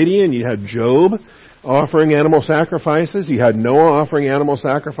priest of Midian. You had Job offering animal sacrifices. You had Noah offering animal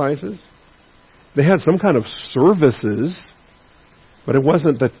sacrifices. They had some kind of services, but it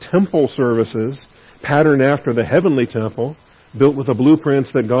wasn't the temple services patterned after the heavenly temple, built with the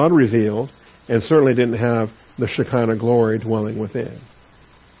blueprints that God revealed, and certainly didn't have the Shekinah glory dwelling within.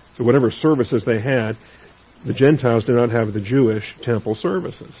 So whatever services they had, the Gentiles did not have the Jewish temple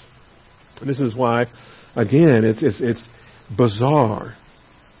services. And this is why, again, it's bizarre,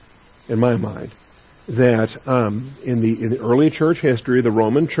 in my mind, that in the early church history, the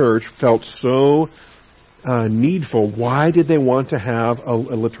Roman church felt so needful. Why did they want to have a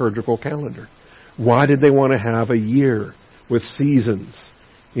liturgical calendar? Why did they want to have a year with seasons?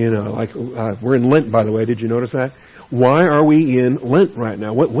 We're in Lent, by the way. Did you notice that? Why are we in Lent right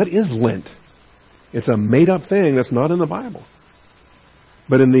now? What is Lent? It's a made-up thing that's not in the Bible.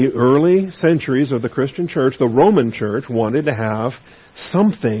 But in the early centuries of the Christian church, the Roman church wanted to have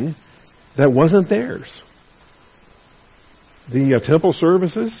something that wasn't theirs. The temple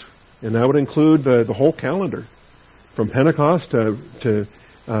services, and that would include the whole calendar, from Pentecost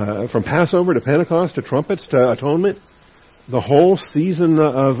from Passover to Pentecost to trumpets to atonement, the whole season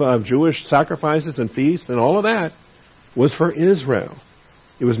of Jewish sacrifices and feasts and all of that was for Israel.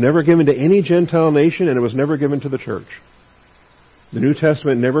 It was never given to any Gentile nation, and it was never given to the church. The New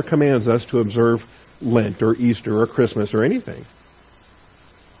Testament never commands us to observe Lent or Easter or Christmas or anything.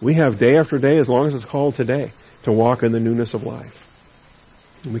 We have day after day, as long as it's called today, to walk in the newness of life.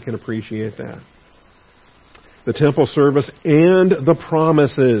 And we can appreciate that. The temple service and the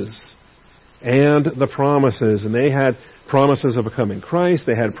promises. And the promises. And they had promises of a coming Christ.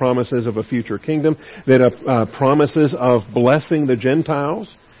 They had promises of a future kingdom. They had promises of blessing the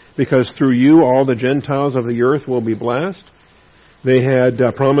Gentiles, because through you all the Gentiles of the earth will be blessed. They had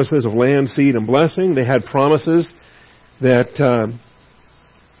promises of land, seed, and blessing. They had promises that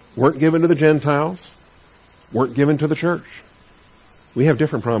weren't given to the Gentiles, weren't given to the church. We have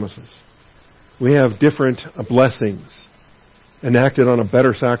different promises. We have different blessings enacted on a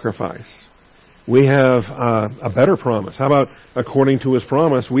better sacrifice. We have a better promise. How about, according to his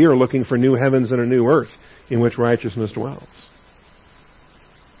promise, we are looking for new heavens and a new earth in which righteousness dwells.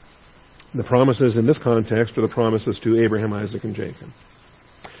 The promises in this context are the promises to Abraham, Isaac, and Jacob.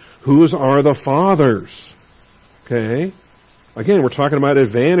 Whose are the fathers? Okay? Again, we're talking about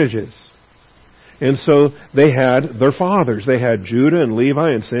advantages. And so they had their fathers. They had Judah and Levi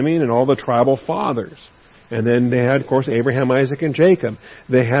and Simeon and all the tribal fathers. And then they had, of course, Abraham, Isaac, and Jacob.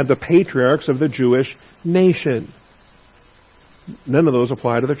 They had the patriarchs of the Jewish nation. None of those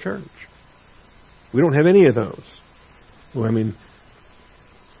apply to the church. We don't have any of those. Well, I mean,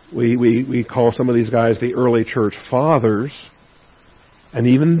 we call some of these guys the early church fathers. And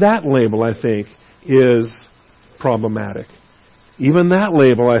even that label, I think, is problematic. Even that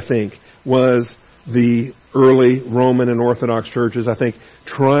label, I think, was the early Roman and Orthodox churches, I think,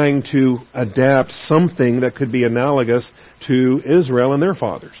 trying to adapt something that could be analogous to Israel and their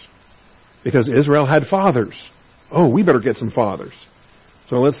fathers. Because Israel had fathers. Oh, we better get some fathers.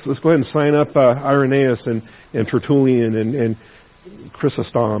 So let's go ahead and sign up Irenaeus and Tertullian and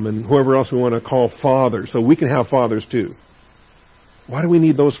Chrysostom and whoever else we want to call fathers, so we can have fathers too. Why do we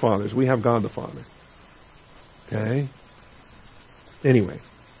need those fathers? We have God the Father. Okay? Anyway.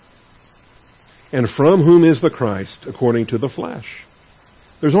 And from whom is the Christ according to the flesh?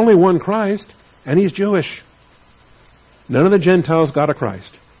 There's only one Christ, and he's Jewish. None of the Gentiles got a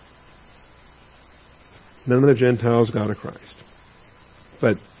Christ. None of the Gentiles got a Christ.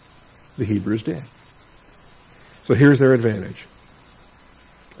 But the Hebrews did. So here's their advantage.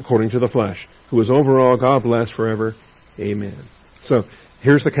 According to the flesh, who is overall God blessed forever. Amen. So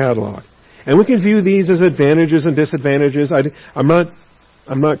here's the catalog. And we can view these as advantages and disadvantages. I'm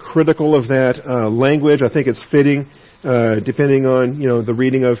not critical of that language. I think it's fitting, depending on, the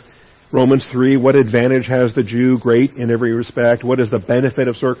reading of Romans 3. What advantage has the Jew? Great in every respect. What is the benefit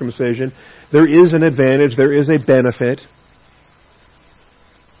of circumcision? There is an advantage. There is a benefit.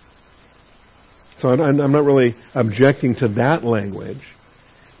 So I'm not really objecting to that language.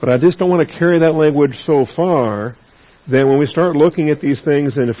 But I just don't want to carry that language so far that when we start looking at these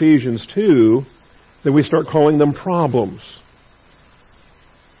things in Ephesians 2, that we start calling them problems.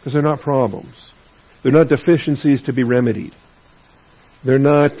 Because they're not problems. They're not deficiencies to be remedied. They're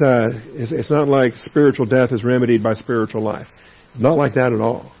not, it's not like spiritual death is remedied by spiritual life. Not like that at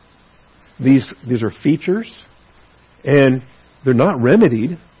all. These are features, and they're not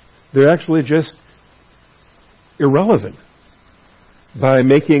remedied. They're actually just irrelevant by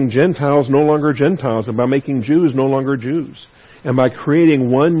making Gentiles no longer Gentiles, and by making Jews no longer Jews, and by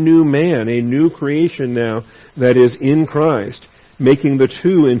creating one new man, a new creation now that is in Christ, making the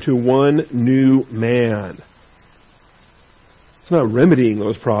two into one new man. It's not remedying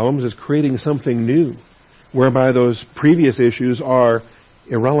those problems, it's creating something new, whereby those previous issues are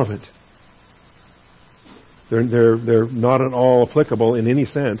irrelevant. They're not at all applicable in any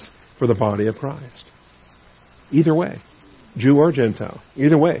sense for the body of Christ. Either way, Jew or Gentile.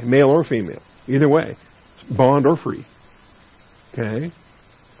 Either way, male or female. Either way, bond or free. Okay?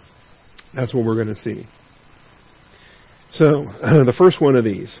 That's what we're going to see. So, the first one of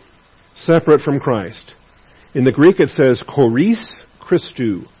these, separate from Christ. In the Greek it says choris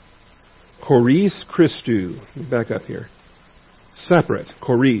Christou. Choris Christou. Back up here. Separate,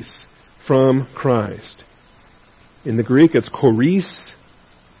 choris, from Christ. In the Greek it's choris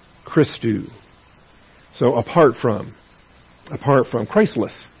Christou. So apart from,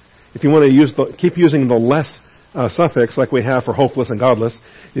 Christless. If you want to keep using the less suffix like we have for hopeless and godless,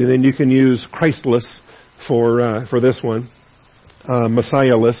 then you can use Christless for this one,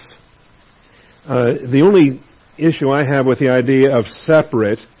 Messiahless. The only issue I have with the idea of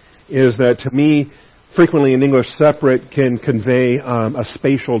separate is that, to me, frequently in English, separate can convey a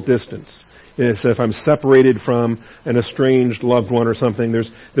spatial distance. Is if I'm separated from an estranged loved one or something,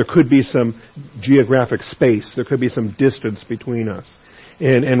 there could be some geographic space. There could be some distance between us.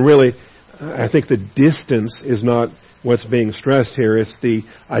 And really, I think the distance is not what's being stressed here. It's the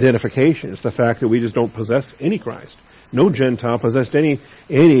identification. It's the fact that we just don't possess any Christ. No Gentile possessed any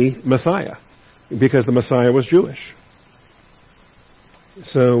Messiah, because the Messiah was Jewish.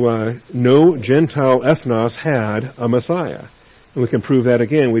 So no Gentile ethnos had a Messiah. And we can prove that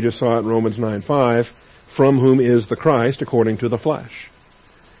again. We just saw it in Romans 9:5, from whom is the Christ according to the flesh.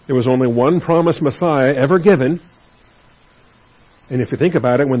 There was only one promised Messiah ever given. And if you think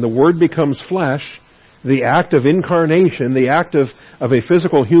about it, when the Word becomes flesh, the act of incarnation, the act of a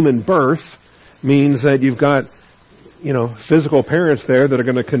physical human birth, means that you've got, physical parents there that are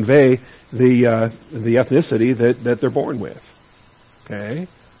going to convey the ethnicity that they're born with. Okay?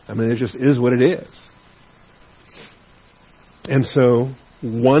 I mean, it just is what it is. And so,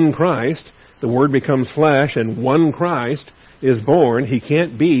 one Christ, the Word becomes flesh, and one Christ is born. He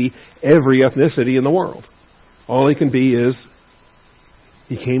can't be every ethnicity in the world. All he can be is,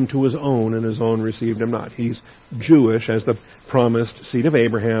 he came to his own, and his own received him not. He's Jewish, as the promised seed of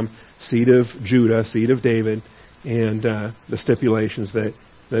Abraham, seed of Judah, seed of David, and the stipulations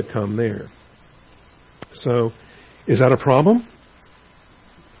that come there. So, is that a problem?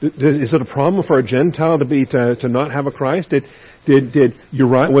 Is it a problem for a Gentile to not have a Christ?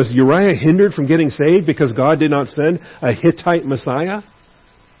 Was Uriah hindered from getting saved because God did not send a Hittite Messiah?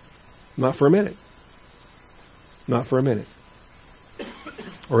 Not for a minute. Not for a minute.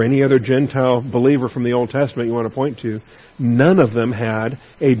 Or any other Gentile believer from the Old Testament you want to point to, none of them had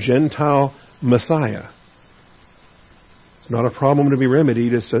a Gentile Messiah. It's not a problem to be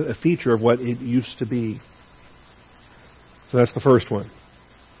remedied. It's a feature of what it used to be. So that's the first one.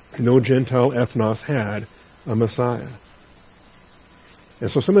 No Gentile ethnos had a Messiah. And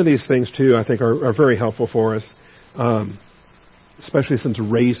so some of these things, too, I think are very helpful for us, especially since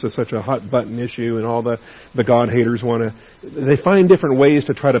race is such a hot-button issue, and all the God-haters they find different ways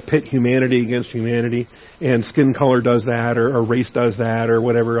to try to pit humanity against humanity, and skin color does that, or race does that, or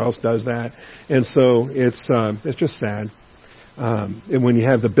whatever else does that. And so it's just sad. And when you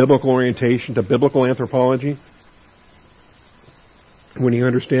have the biblical orientation to biblical anthropology, when you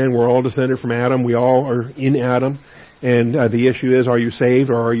understand we're all descended from Adam, we all are in Adam, and the issue is, are you saved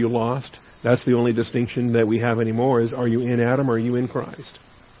or are you lost? That's the only distinction that we have anymore is, are you in Adam or are you in Christ?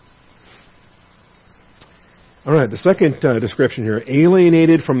 All right, the second description here,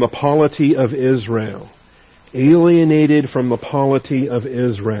 alienated from the polity of Israel. Alienated from the polity of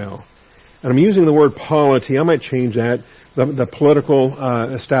Israel. And I'm using the word polity. I might change that. The political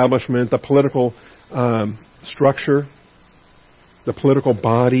establishment, the political structure, the political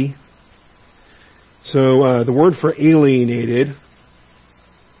body. So the word for alienated,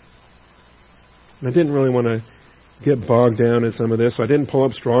 I didn't really want to get bogged down in some of this, so I didn't pull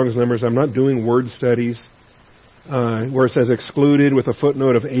up Strong's numbers. I'm not doing word studies where it says excluded with a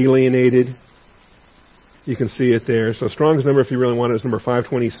footnote of alienated. You can see it there. So Strong's number, if you really want it, is number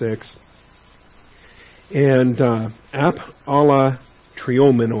 526. And ap alla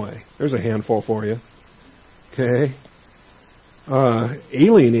triomenoi. There's a handful for you. Okay.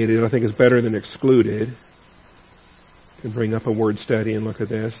 Alienated, I think, is better than excluded. You can bring up a word study and look at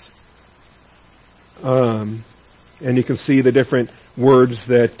this. And you can see the different words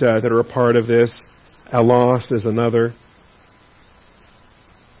that are a part of this. Alos is another.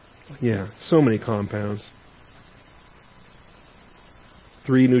 Yeah, so many compounds.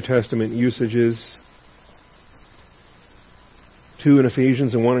 3 New Testament usages. 2 in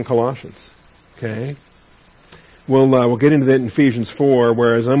Ephesians and 1 in Colossians. Okay. We'll get into that in Ephesians 4,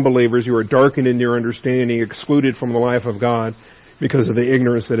 whereas unbelievers, you are darkened in your understanding, excluded from the life of God because of the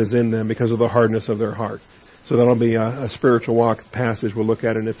ignorance that is in them, because of the hardness of their heart. So that'll be a spiritual walk passage we'll look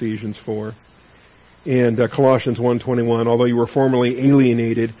at in Ephesians 4. And Colossians 1:21, although you were formerly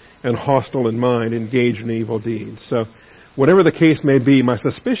alienated and hostile in mind, engaged in evil deeds. So whatever the case may be, my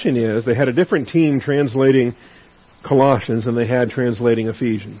suspicion is they had a different team translating Colossians than they had translating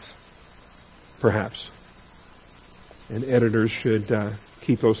Ephesians. Perhaps. And editors should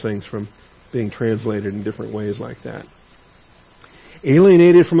keep those things from being translated in different ways like that.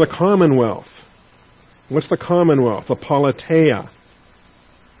 Alienated from the commonwealth. What's the commonwealth? The politeia.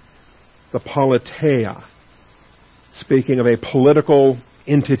 The politeia. Speaking of a political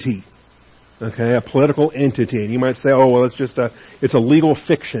entity. Okay, a political entity. And you might say, oh, well, it's a legal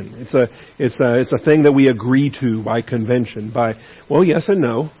fiction. It's a thing that we agree to by convention. Well, yes and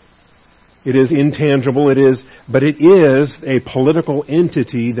no. It is intangible, but it is a political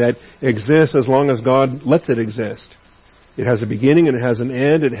entity that exists as long as God lets it exist. It has a beginning and it has an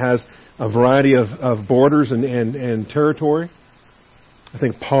end. It has a variety of borders and territory. I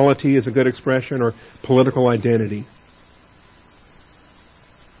think polity is a good expression, or political identity.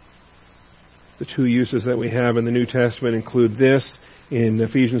 The 2 uses that we have in the New Testament include this in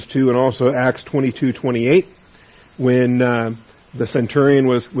Ephesians 2 and also Acts 22:28, when the centurion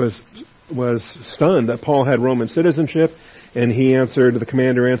was stunned that Paul had Roman citizenship, and the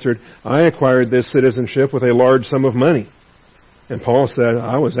commander answered, I acquired this citizenship with a large sum of money. And Paul said,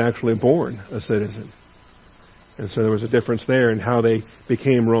 I was actually born a citizen. And so there was a difference there in how they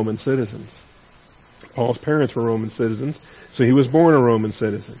became Roman citizens. Paul's parents were Roman citizens, so he was born a Roman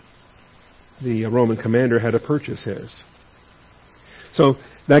citizen. The Roman commander had to purchase his. So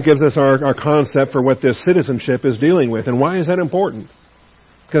that gives us our concept for what this citizenship is dealing with. And why is that important?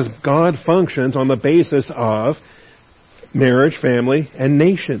 Because God functions on the basis of marriage, family, and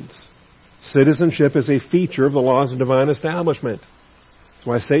nations. Citizenship is a feature of the laws of divine establishment. That's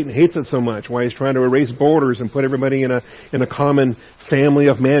why Satan hates it so much, why he's trying to erase borders and put everybody in a common family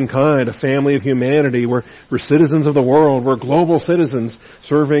of mankind, a family of humanity. We're citizens of the world. We're global citizens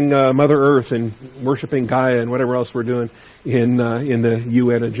serving Mother Earth and worshiping Gaia and whatever else we're doing in the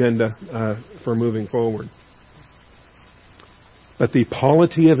UN agenda for moving forward. But the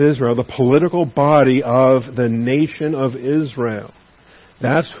polity of Israel, the political body of the nation of Israel,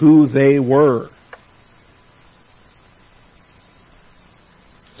 that's who they were.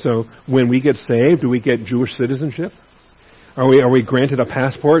 So when we get saved, do we get Jewish citizenship? Are we granted a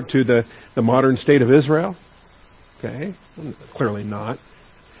passport to the modern state of Israel? Okay, clearly not.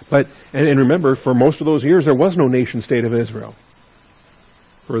 But and remember, for most of those years, there was no nation state of Israel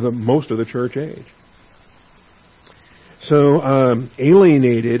for most of the church age. So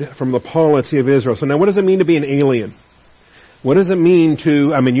alienated from the polity of Israel. So now, what does it mean to be an alien? What does it mean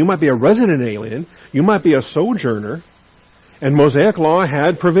you might be a resident alien, you might be a sojourner, and Mosaic law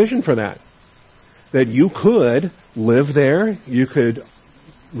had provision for that. That you could live there, you could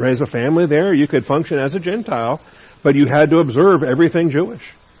raise a family there, you could function as a Gentile, but you had to observe everything Jewish,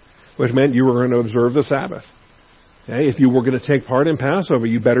 which meant you were going to observe the Sabbath. Okay? If you were going to take part in Passover,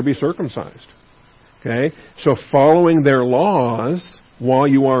 you better be circumcised. Okay? So following their laws while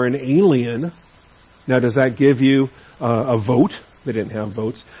you are an alien, now does that give you a vote? They didn't have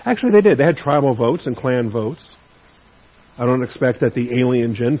votes. Actually, they did. They had tribal votes and clan votes. I don't expect that the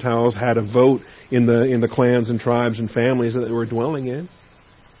alien Gentiles had a vote in the clans and tribes and families that they were dwelling in.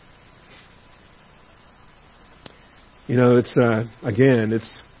 It's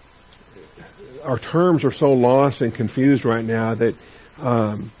our terms are so lost and confused right now that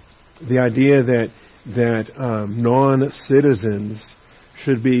the idea that non-citizens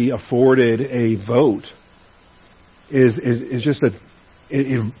should be afforded a vote is just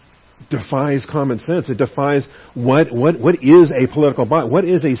it defies common sense. It defies what is a political body, what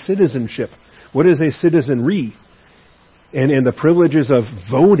is a citizenship, what is a citizenry, and the privileges of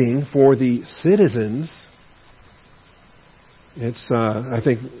voting for the citizens. It's I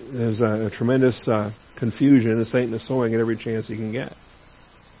think there's a tremendous confusion, and Satan is sowing at every chance he can get.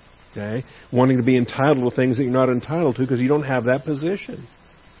 Okay, wanting to be entitled to things that you're not entitled to because you don't have that position.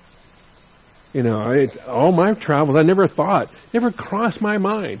 All my travels, I never crossed my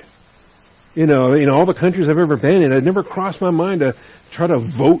mind. In all the countries I've ever been in, it never crossed my mind to try to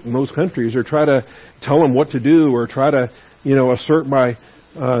vote in those countries or try to tell them what to do or try to, assert my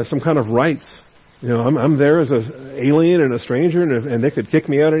some kind of rights. I'm there as an alien and a stranger, and they could kick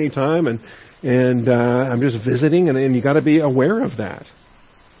me out any time, and I'm just visiting, and you got to be aware of that.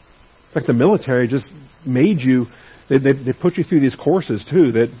 In fact, the military just made you. They put you through these courses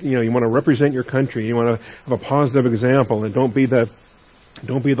too. That you want to represent your country, you want to have a positive example, and don't be the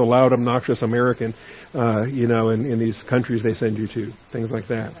loud, obnoxious American, in these countries they send you to, things like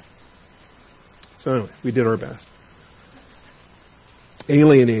that. So anyway, we did our best.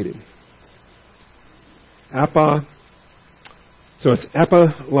 Alienated. So it's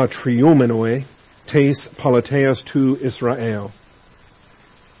epalatriomenoi, tes politheos to Israel.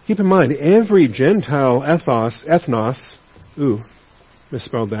 Keep in mind, every Gentile ethnos,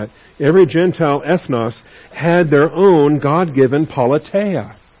 misspelled that. Every Gentile ethnos had their own God-given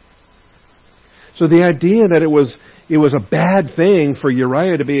politeia. So the idea that it was a bad thing for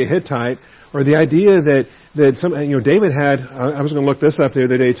Uriah to be a Hittite, or the idea that some, David had, I was going to look this up the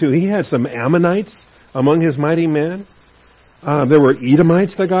other day too, he had some Ammonites among his mighty men. There were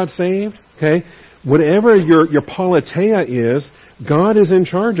Edomites that God saved. Okay? Whatever your politeia is, God is in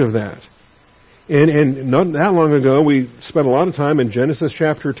charge of that. And not that long ago, we spent a lot of time in Genesis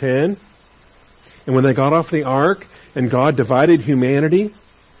chapter 10. And when they got off the ark and God divided humanity,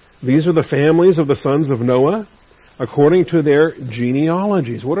 these are the families of the sons of Noah according to their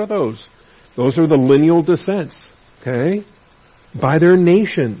genealogies. What are those? Those are the lineal descents. Okay? By their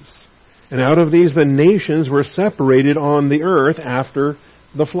nations. And out of these, the nations were separated on the earth after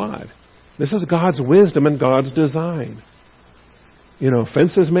the flood. This is God's wisdom and God's design.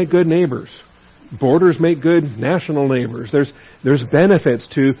 Fences make good neighbors. Borders make good national neighbors. There's benefits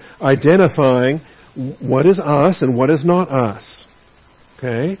to identifying what is us and what is not us.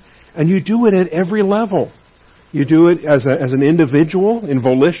 Okay? And you do it at every level. You do it as an individual in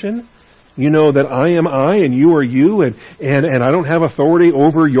volition. You know that I am I and you are you, and I don't have authority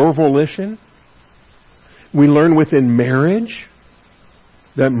over your volition. We learn within marriage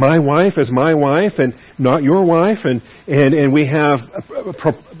that my wife is my wife and not your wife, and we have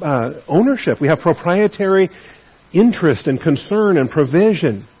ownership. We have proprietary interest and concern and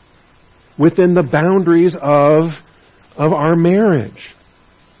provision within the boundaries of our marriage.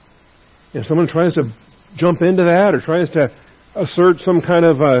 If someone tries to jump into that or tries to assert some kind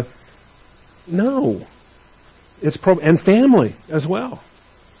of no, and family as well.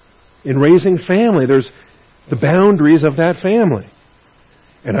 In raising family, there's the boundaries of that family.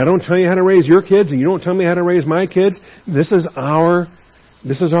 And I don't tell you how to raise your kids, and you don't tell me how to raise my kids. This is our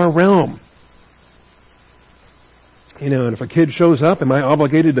realm. And if a kid shows up, am I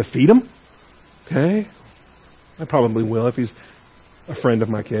obligated to feed him? Okay. I probably will if he's a friend of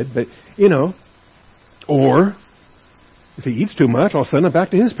my kid, but or if he eats too much, I'll send him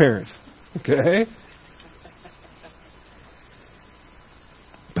back to his parents. Okay?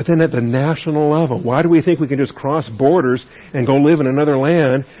 But then at the national level, why do we think we can just cross borders and go live in another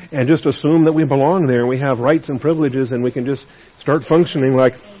land and just assume that we belong there and we have rights and privileges and we can just start functioning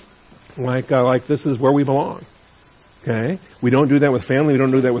like this is where we belong? Okay? We don't do that with family. We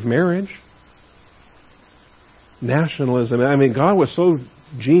don't do that with marriage. Nationalism. God was so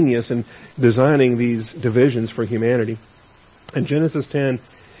genius in designing these divisions for humanity. And Genesis 10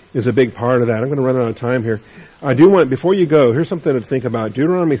 is a big part of that. I'm going to run out of time here. I do want, before you go, here's something to think about.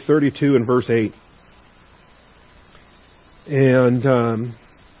 Deuteronomy 32 and verse 8. And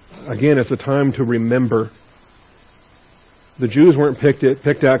again, it's a time to remember. The Jews weren't picked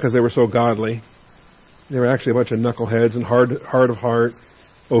out because they were so godly. They were actually a bunch of knuckleheads and hard of heart.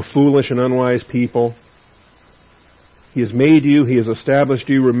 Oh, foolish and unwise people. He has made you. He has established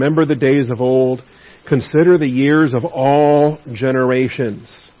you. Remember the days of old. Consider the years of all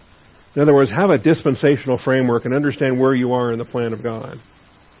generations. In other words, have a dispensational framework and understand where you are in the plan of God.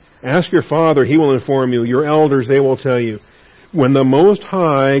 Ask your Father, He will inform you. Your elders, they will tell you. When the Most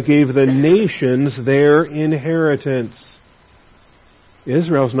High gave the nations their inheritance.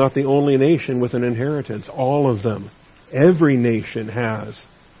 Israel's not the only nation with an inheritance. All of them. Every nation has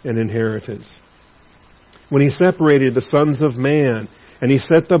an inheritance. When He separated the sons of man, and He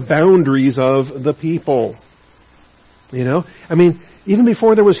set the boundaries of the people. Even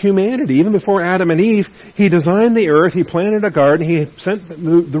before there was humanity, even before Adam and Eve, He designed the earth, He planted a garden, He sent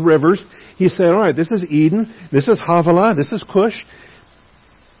the rivers. He said, all right, this is Eden, this is Havilah, this is Cush.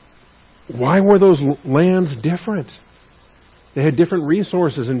 Why were those lands different? They had different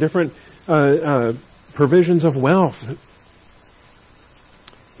resources and different provisions of wealth.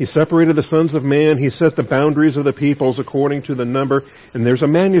 He separated the sons of man. He set the boundaries of the peoples according to the number. And there's a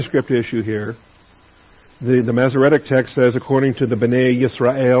manuscript issue here. The Masoretic text says according to the Bnei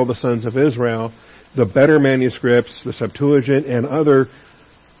Yisrael, the sons of Israel. The better manuscripts, the Septuagint and other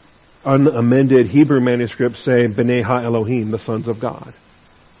unamended Hebrew manuscripts say Bnei Ha-Elohim, the sons of God.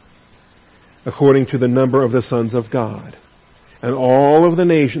 According to the number of the sons of God. And all of the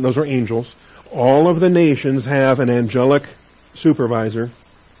nations, those are angels, all of the nations have an angelic supervisor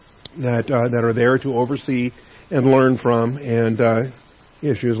that are there to oversee and learn from and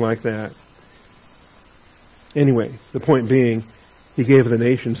issues like that. Anyway, the point being, He gave the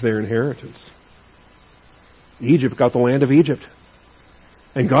nations their inheritance. Egypt got the land of Egypt.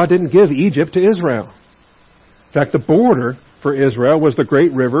 And God didn't give Egypt to Israel. In fact, the border for Israel was the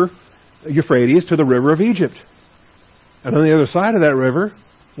great river, Euphrates, to the river of Egypt. And on the other side of that river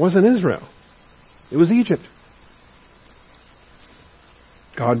wasn't Israel. It was Egypt.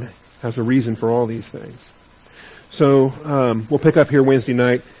 God has a reason for all these things. So we'll pick up here Wednesday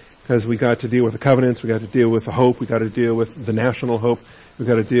night because we got to deal with the covenants, we got to deal with the hope, we got to deal with the national hope, we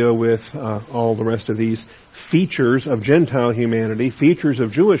got to deal with all the rest of these features of Gentile humanity, features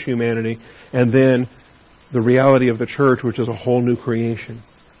of Jewish humanity, and then the reality of the church, which is a whole new creation.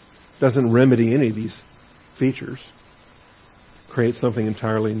 Doesn't remedy any of these features. Creates something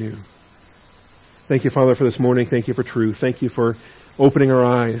entirely new. Thank you, Father, for this morning. Thank you for truth. Thank you for opening our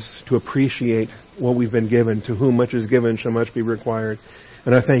eyes to appreciate what we've been given. To whom much is given shall much be required.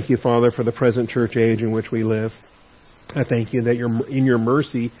 And I thank you, Father, for the present church age in which we live. I thank you that in your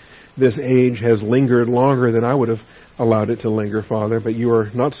mercy, this age has lingered longer than I would have allowed it to linger, Father. But you are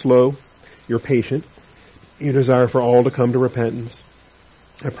not slow. You're patient. You desire for all to come to repentance.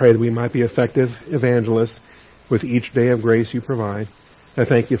 I pray that we might be effective evangelists with each day of grace you provide. I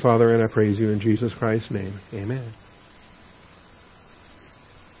thank you, Father, and I praise you in Jesus Christ's name. Amen.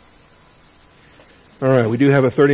 All right, we do have a 30